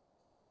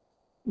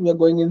 We are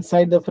going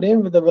inside the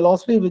frame with a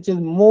velocity which is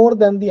more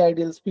than the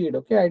ideal speed.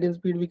 Okay, ideal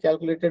speed we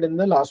calculated in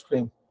the last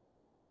frame.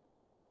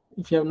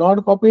 If you have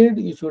not copied,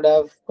 you should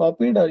have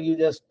copied, or you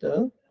just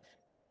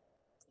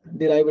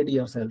derive it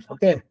yourself.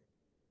 Okay.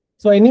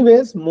 So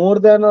anyways, more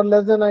than or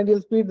less than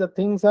ideal speed, the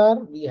things are,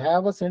 we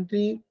have a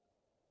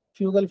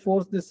centrifugal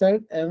force this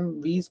side,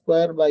 mv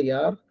square by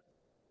r.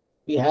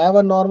 We have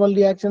a normal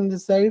reaction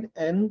this side,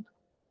 n,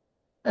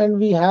 and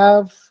we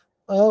have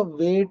a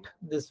weight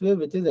this way,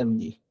 which is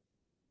mg.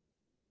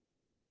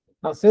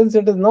 Now, since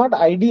it is not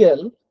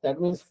ideal,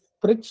 that means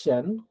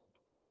friction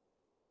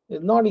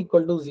is not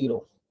equal to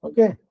 0.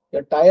 Okay,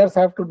 your tires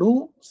have to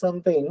do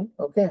something.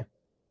 Okay,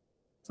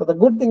 so the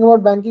good thing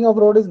about banking of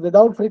road is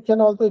without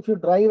friction also, if you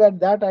drive at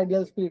that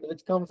ideal speed,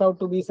 which comes out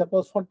to be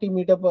suppose 40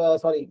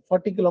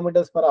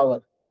 kilometers per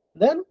hour,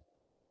 then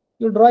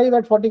you drive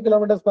at 40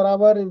 kilometers per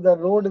hour. If the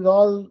road is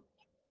all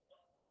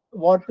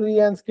watery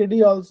and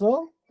skiddy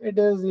also, it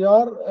is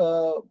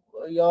your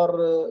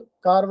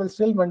car will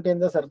still maintain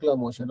the circular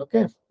motion.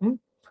 Okay.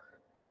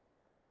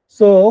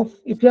 So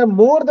if you have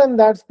more than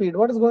that speed,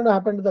 what is going to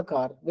happen to the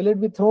car? Will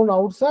it be thrown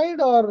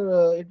outside,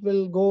 or it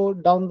will go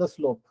down the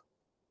slope?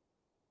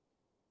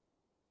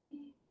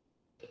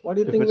 What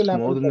do you think will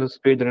happen? If it's more than the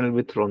speed, then it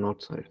will be thrown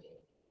outside.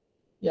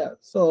 Yeah.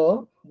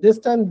 So this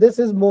time this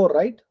is more,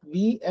 right?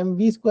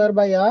 mv square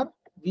by r.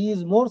 V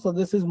is more, so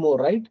this is more,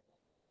 right?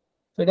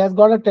 So it has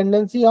got a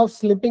tendency of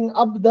slipping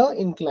up the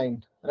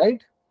incline,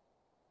 right?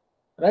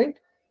 Right?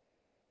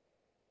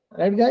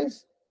 Right,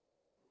 guys?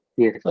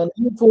 Yes. So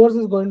new force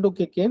is going to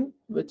kick in,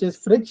 which is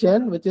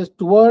friction, which is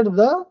toward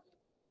the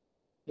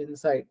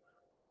inside.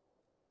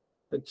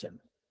 Friction.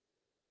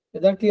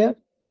 Is that clear?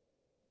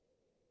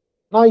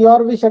 Now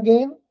your wish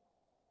again.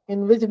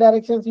 In which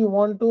directions you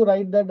want to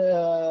write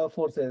that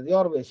forces?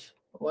 Your wish.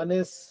 One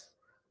is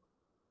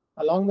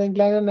along the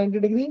incline and 90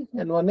 degree,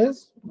 and one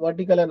is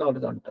vertical and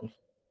horizontal.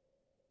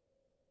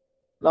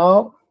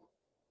 Now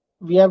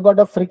we have got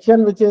a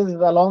friction which is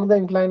along the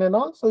incline and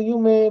all. So you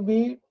may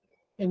be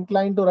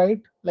inclined to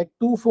write like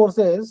two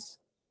forces,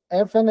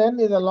 F and N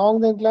is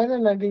along the incline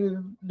and 90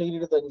 degree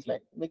to the incline.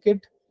 Make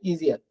it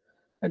easier.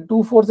 And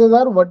two forces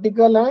are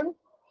vertical and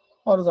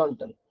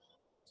horizontal.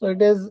 So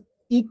it is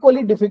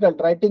equally difficult.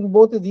 Writing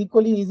both is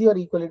equally easy or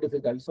equally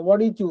difficult. So what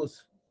do you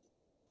choose?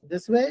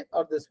 This way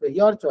or this way?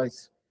 Your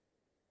choice.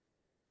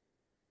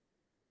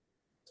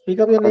 Speak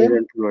up your name.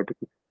 Horizontal,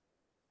 vertical.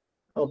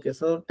 Okay,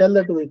 so tell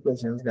the two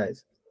equations,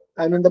 guys.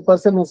 I mean the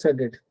person who said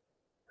it.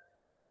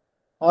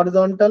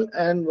 Horizontal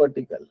and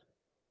vertical.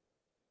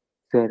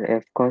 Sir,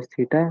 F cos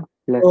theta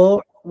plus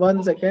So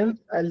 1 second,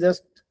 I'll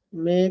just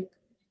make,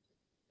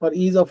 for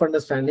ease of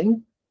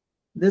understanding,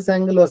 this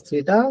angle was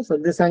theta, so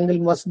this angle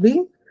must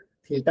be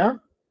theta.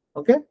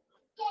 Okay,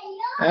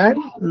 and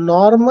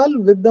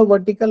normal with the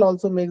vertical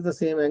also makes the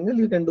same angle.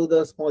 You can do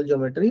the small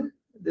geometry.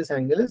 This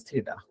angle is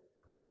theta,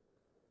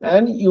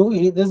 and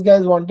this guy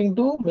is wanting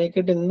to make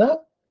it in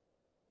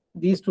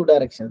these two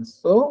directions.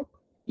 So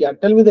yeah,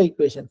 tell me the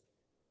equation.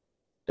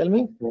 Tell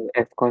me.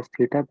 F cos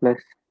theta plus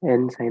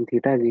n sin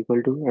theta is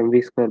equal to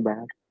mv square by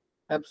r.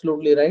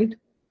 Absolutely right.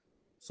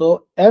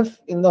 So F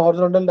in the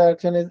horizontal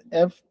direction is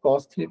F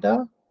cos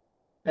theta,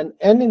 and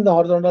N in the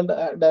horizontal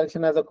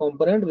direction has a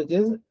component which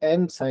is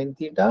N sin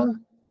theta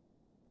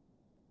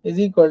is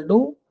equal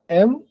to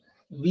M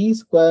V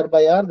square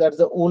by R. That's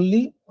the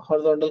only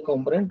horizontal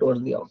component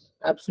towards the out.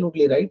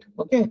 Absolutely right.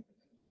 Okay.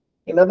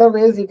 In other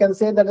ways, you can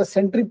say that the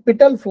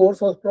centripetal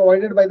force was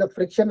provided by the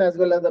friction as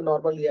well as the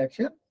normal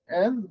reaction,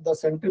 and the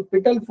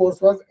centripetal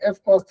force was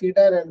F cos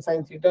theta and N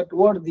sin theta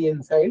toward the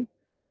inside.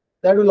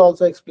 That will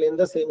also explain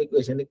the same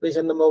equation.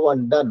 Equation number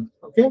 1 done.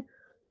 Okay.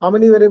 How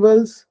many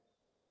variables?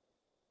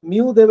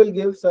 Mu they will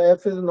give. So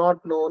F is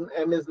not known,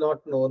 M is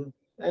not known,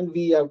 and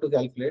we have to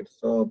calculate.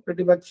 So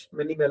pretty much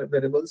many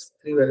variables,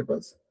 3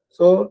 variables.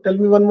 So tell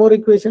me one more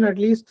equation at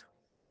least.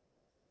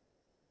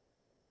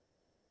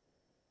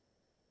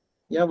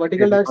 Yeah,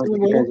 vertical N cos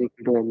direction. theta is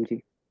equal to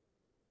mg.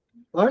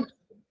 What?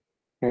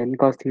 N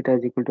cos theta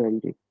is equal to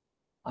mg.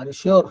 Are you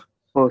sure?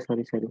 Oh,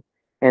 sorry.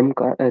 N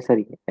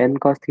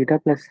cos theta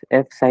plus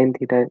f sin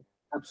theta.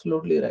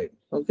 Absolutely right.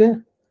 Okay.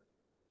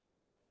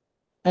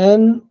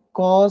 N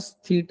cos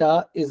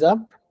theta is up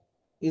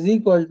is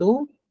equal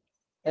to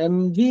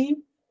mg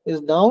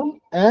is down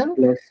and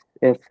Plus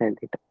f sin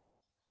theta.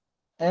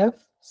 f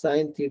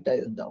sin theta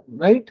is down.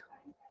 Right?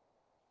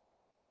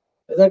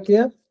 Is that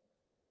clear?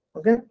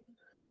 Okay.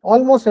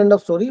 Almost end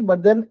of story,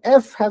 but then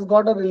f has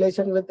got a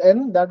relation with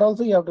n. That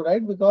also you have to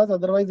write, because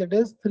otherwise it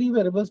is 3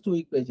 variables, 2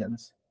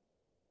 equations.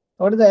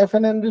 What is the f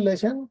and n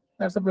relation?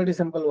 That's a pretty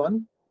simple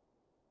one.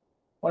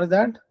 What is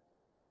that?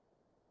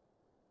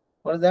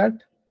 What is that?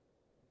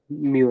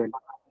 Mu n.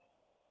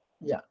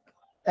 Yeah.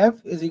 F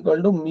is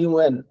equal to mu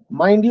n.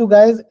 Mind you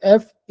guys,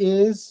 F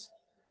is,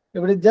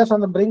 if it is just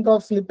on the brink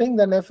of slipping,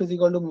 then F is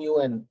equal to mu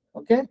n.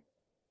 Okay.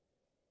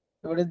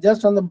 If it is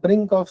just on the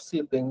brink of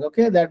slipping,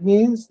 okay, that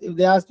means if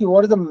they ask you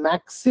what is the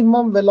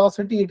maximum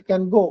velocity it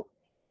can go,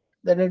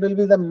 then it will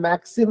be the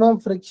maximum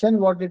friction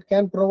what it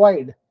can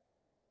provide.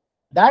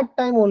 That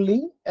time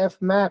only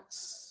F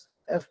max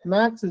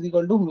is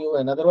equal to mu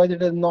n. Otherwise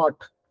it is not.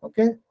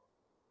 Okay.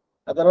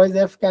 Otherwise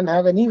F can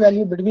have any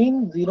value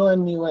between 0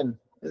 and mu n.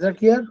 Is that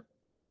clear?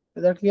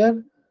 Is that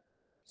clear?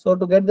 So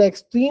to get the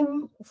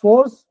extreme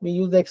force, we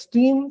use the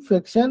extreme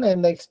friction,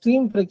 and the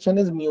extreme friction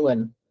is mu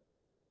n.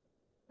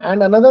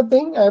 And another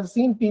thing, I have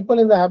seen people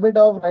in the habit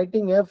of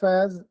writing F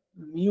as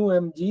mu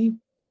mg.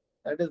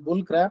 That is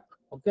bull crap.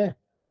 Okay.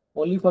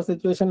 Only for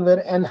situation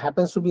where n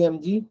happens to be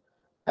mg.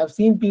 I have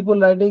seen people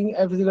writing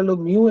F is equal to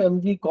mu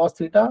mg cos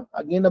theta.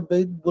 Again a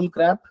big bull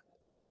crap.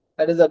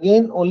 That is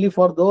again only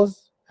for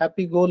those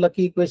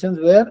happy-go-lucky equations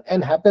where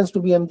n happens to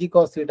be mg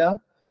cos theta.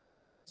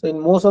 So in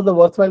most of the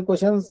worthwhile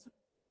questions,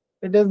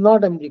 it is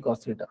not mg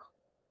cos theta.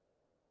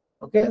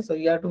 Okay, so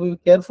you have to be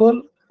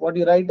careful what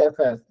you write F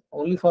as.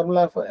 Only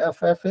formula for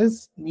FF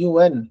is mu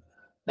n.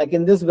 Like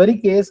in this very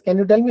case, can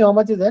you tell me how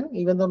much is n?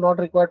 Even though not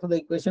required for the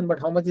equation, but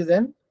how much is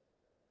n?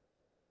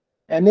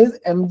 N is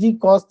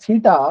mg cos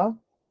theta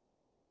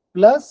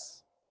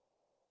plus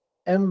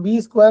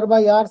mv square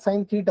by r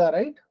sin theta,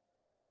 right?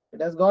 It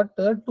has got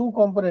 2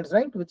 components,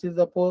 right? Which is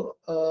the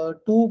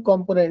 2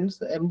 components,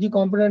 mg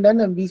component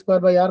and mv square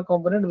by r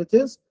component, which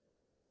is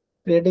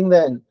creating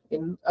the n.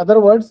 In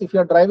other words, if you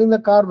are driving the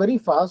car very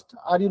fast,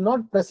 are you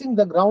not pressing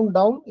the ground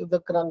down if the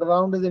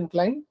ground is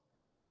inclined?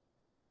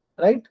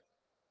 Right?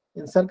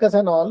 In circus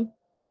and all,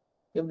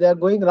 if they are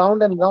going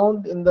round and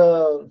round in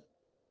the,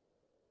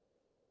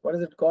 what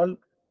is it called?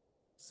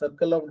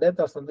 Circle of death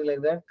or something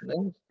like that.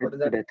 Right? What is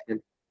that? Death well.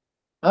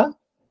 Huh?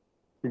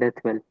 Death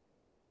well.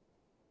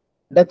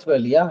 Death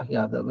well, yeah,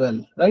 the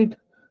well, right?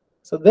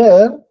 So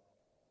there,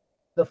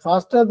 the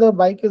faster the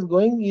bike is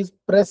going, is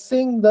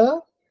pressing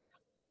the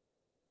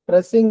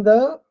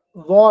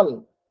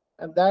wall,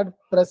 and that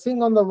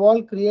pressing on the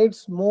wall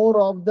creates more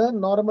of the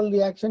normal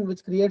reaction,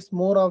 which creates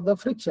more of the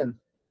friction,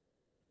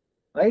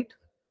 right?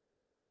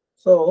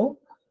 So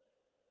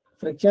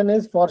friction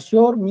is for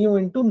sure mu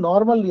into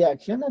normal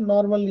reaction, and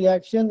normal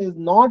reaction is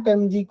not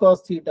mg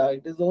cos theta.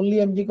 It is only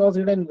mg cos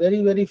theta in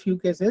very, very few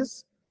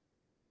cases,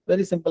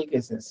 very simple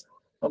cases.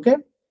 Okay.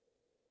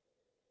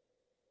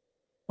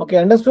 Okay,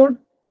 understood?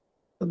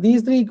 So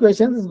these 3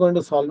 equations is going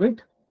to solve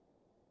it.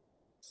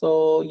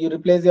 So you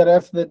replace your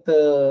F with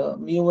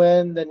mu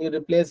n, then you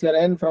replace your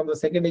n from the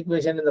second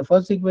equation in the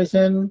first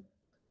equation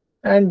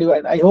and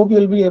divide. I hope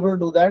you'll be able to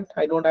do that.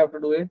 I don't have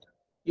to do it.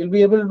 You'll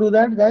be able to do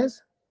that,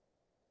 guys?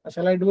 Or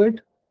shall I do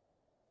it?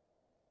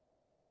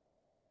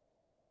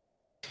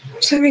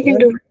 So we can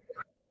do it.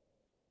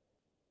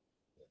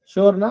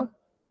 Sure, now?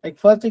 Like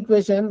first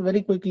equation,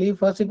 very quickly,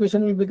 first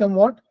equation will become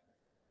what?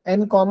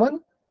 N common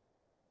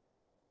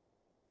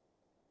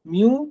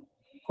mu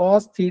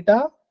cos theta,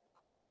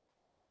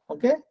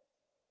 okay,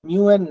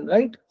 mu n,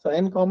 right? So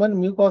n common,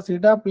 mu cos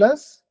theta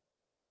plus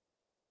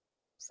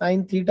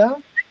sin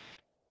theta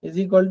is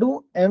equal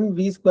to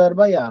mv square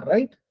by r,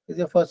 right? Is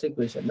your first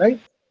equation, right?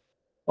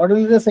 What will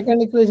be the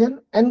second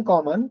equation? N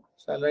common,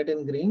 so I'll write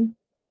in green.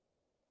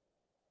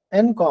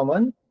 N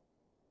common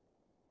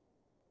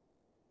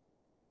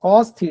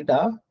cos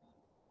theta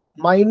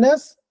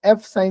minus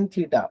f sin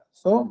theta.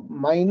 So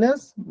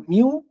minus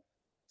mu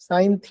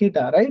sin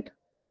theta, right?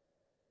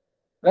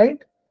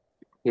 Right?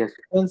 Yes.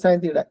 N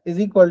sin theta is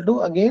equal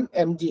to again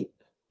mg.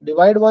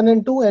 Divide 1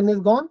 and 2, n is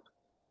gone.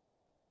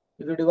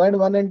 If you divide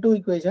 1 and 2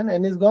 equation,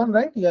 n is gone,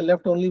 right? You are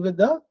left only with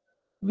the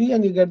v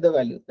and you get the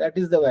value. That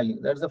is the value.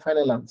 That's the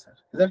final answer.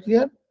 Is that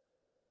clear?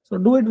 So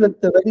do it with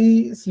the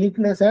very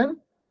sleekness and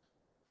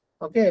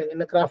okay,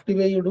 in a crafty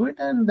way you do it,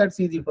 and that's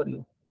easy for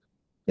you.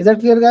 Is that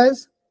clear,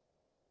 guys?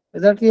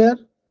 Is that clear?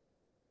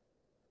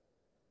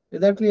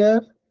 Is that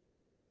clear?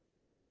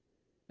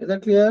 Is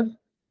that clear?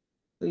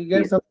 So you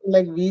get something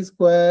like v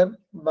square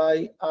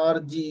by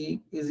rg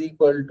is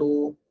equal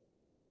to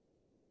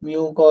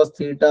mu cos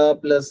theta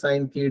plus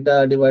sin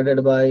theta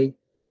divided by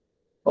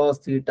cos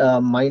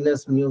theta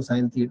minus mu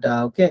sin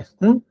theta. Okay.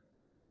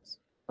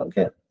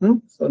 Okay.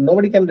 So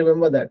nobody can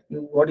remember that.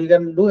 What you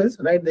can do is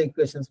write the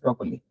equations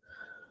properly.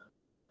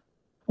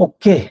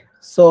 Okay.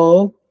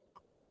 So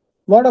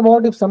what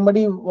about if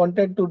somebody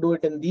wanted to do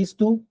it in these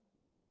two?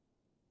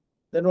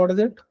 Then what is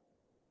it?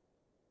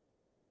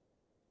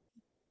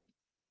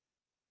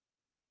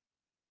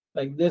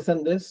 Like this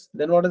and this.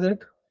 Then what is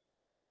it?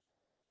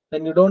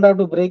 Then you don't have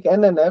to break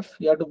n and f.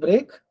 You have to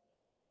break.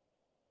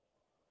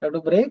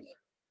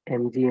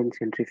 mg and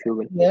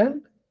centrifugal.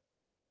 And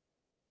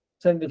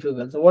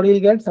centrifugal. So what do you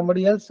get?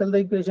 Somebody else tell the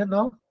equation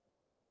now.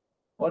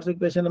 What's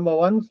equation number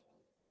 1?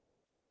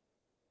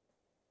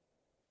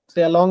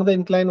 Say along the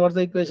incline, what's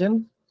the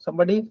equation?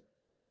 Somebody?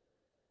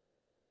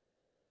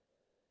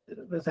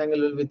 This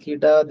angle will be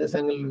theta, this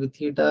angle will be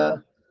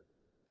theta.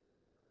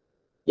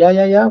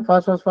 Yeah.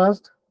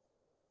 Fast.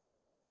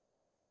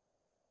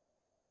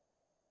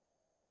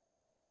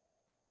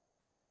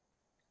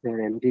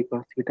 Then mg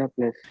cos theta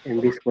plus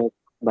mv square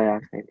by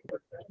r sin theta.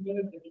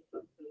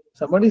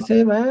 Somebody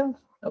say, man,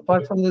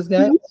 apart from this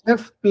guy,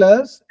 f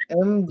plus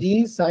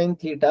mg sin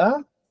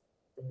theta.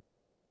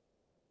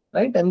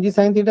 Right? Mg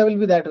sin theta will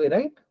be that way,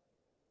 right?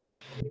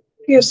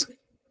 Yes.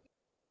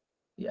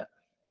 Yeah.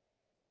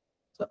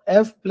 So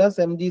f plus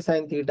mg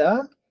sin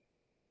theta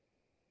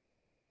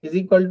is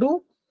equal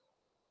to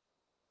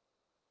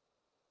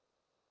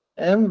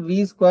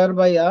mv square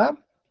by r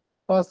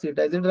cos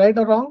theta. Is it right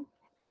or wrong?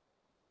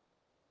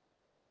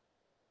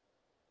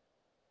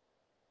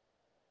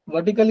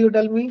 Vertical, you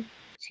tell me.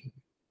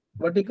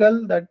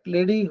 Vertical, that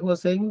lady who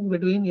was saying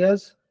between,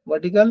 yes,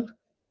 vertical.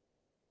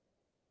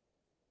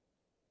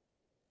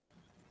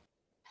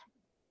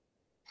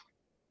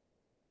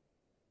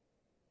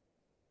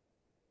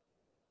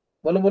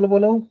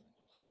 Bolo.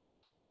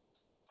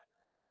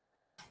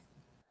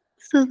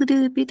 So could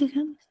you repeat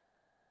again?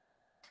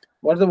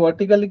 What's the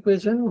vertical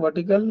equation?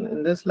 Vertical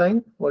in this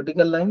line,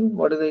 vertical line.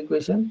 What is the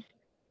equation?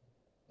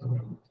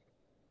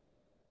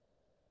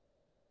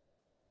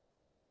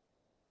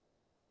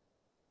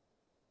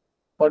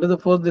 What is the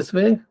force this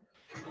way?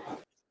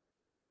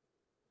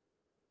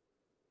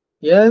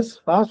 Yes,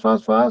 fast.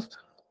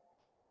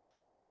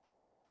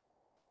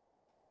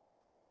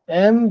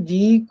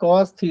 mg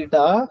cos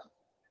theta.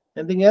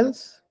 Anything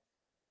else?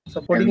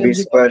 Supporting mv mg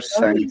square cos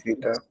theta. sin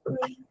theta.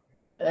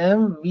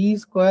 mv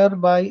square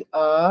by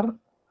r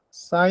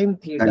sin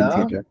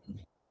theta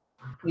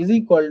is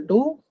equal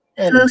to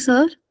n. Hello,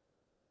 sir.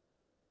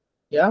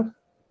 Yeah.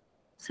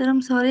 Sir,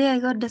 I'm sorry I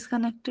got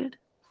disconnected.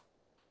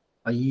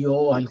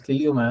 Ayyo, I'll kill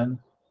you, man.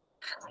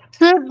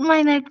 Sir,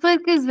 my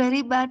network is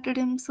very bad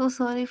today. I'm so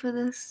sorry for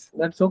this.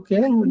 That's okay.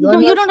 No,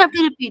 you don't have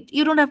to repeat.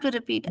 You don't have to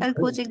repeat. I'll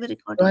go check the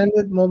recording. Join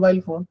with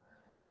mobile phone.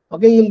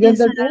 Okay, you'll get Yes,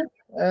 that sir.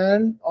 one.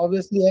 And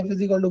obviously f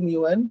is equal to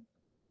mu n.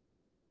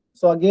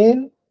 So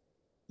again,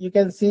 you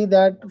can see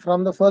that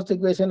from the first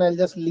equation, I'll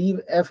just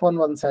leave f on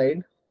one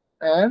side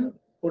and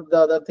put the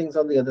other things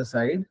on the other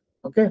side.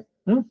 Okay.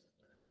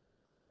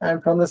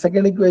 And from the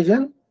second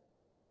equation,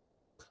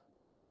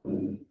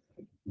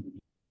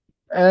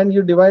 and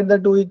you divide the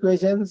two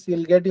equations,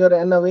 you'll get your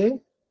n away,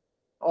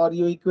 or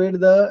you equate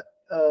the,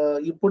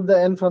 you put the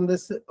n from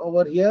this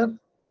over here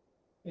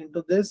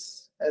into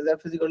this as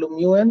f is equal to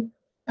mu n,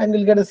 and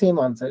you'll get the same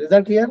answer. Is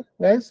that clear,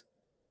 guys?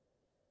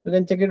 You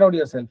can check it out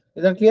yourself.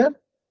 Is that clear?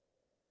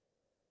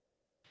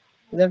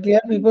 Is that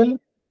clear, people?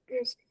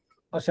 Yes.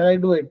 Or shall I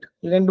do it?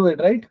 You can do it,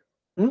 right?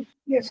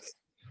 Yes.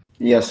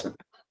 Yes, sir.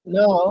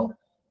 Now,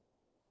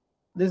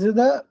 this is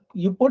the,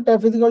 you put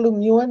f is equal to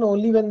mu n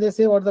only when they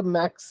say what the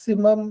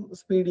maximum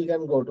speed you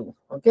can go to.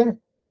 Okay.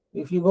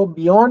 If you go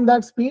beyond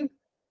that speed,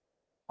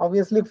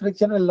 obviously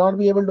friction will not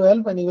be able to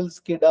help and you will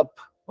skid up.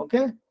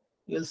 Okay.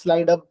 You will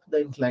slide up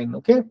the incline.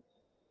 Okay.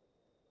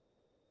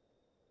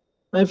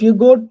 Now, if you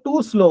go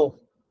too slow,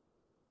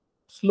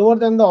 slower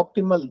than the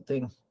optimal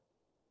thing,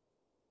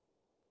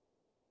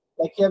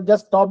 like you have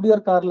just stopped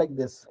your car like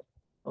this,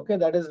 Okay,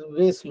 that is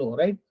way slow,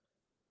 right?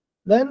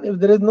 Then if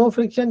there is no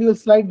friction, you will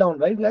slide down,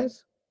 right,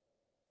 guys?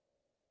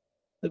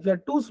 If you are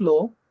too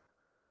slow,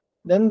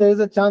 then there is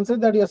a chances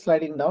that you are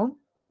sliding down.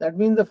 That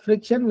means the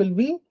friction will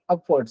be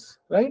upwards,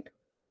 right?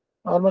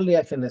 Normal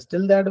reaction is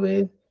still that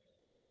way.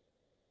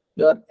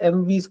 Your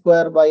mv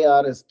square by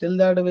r is still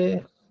that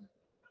way.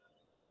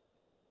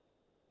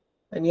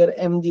 And your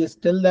mg is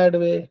still that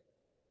way.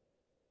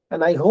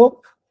 And I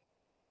hope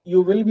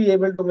you will be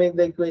able to make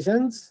the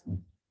equations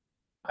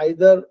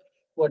either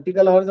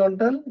vertical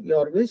horizontal,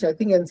 your wish. I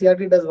think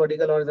NCERT does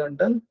vertical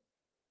horizontal,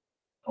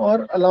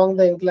 or along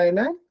the incline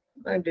and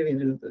 90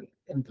 degrees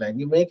incline.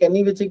 You make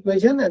any which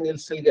equation and you'll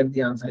still get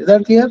the answer. Is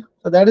that clear?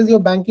 So that is your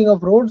banking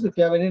of roads. If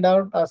you have any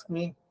doubt, ask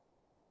me.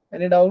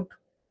 Any doubt?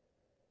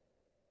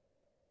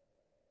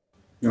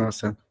 No,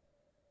 sir.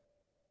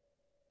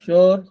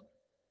 Sure.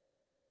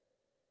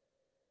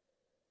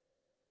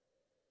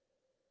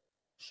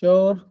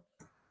 Sure.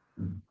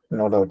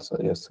 No doubt, sir.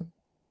 Yes, sir.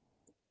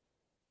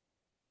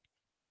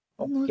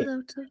 No Okay.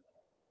 doubt, sir.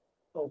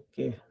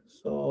 Okay.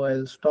 So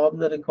I'll stop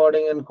the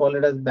recording and call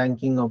it as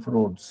banking of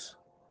roads.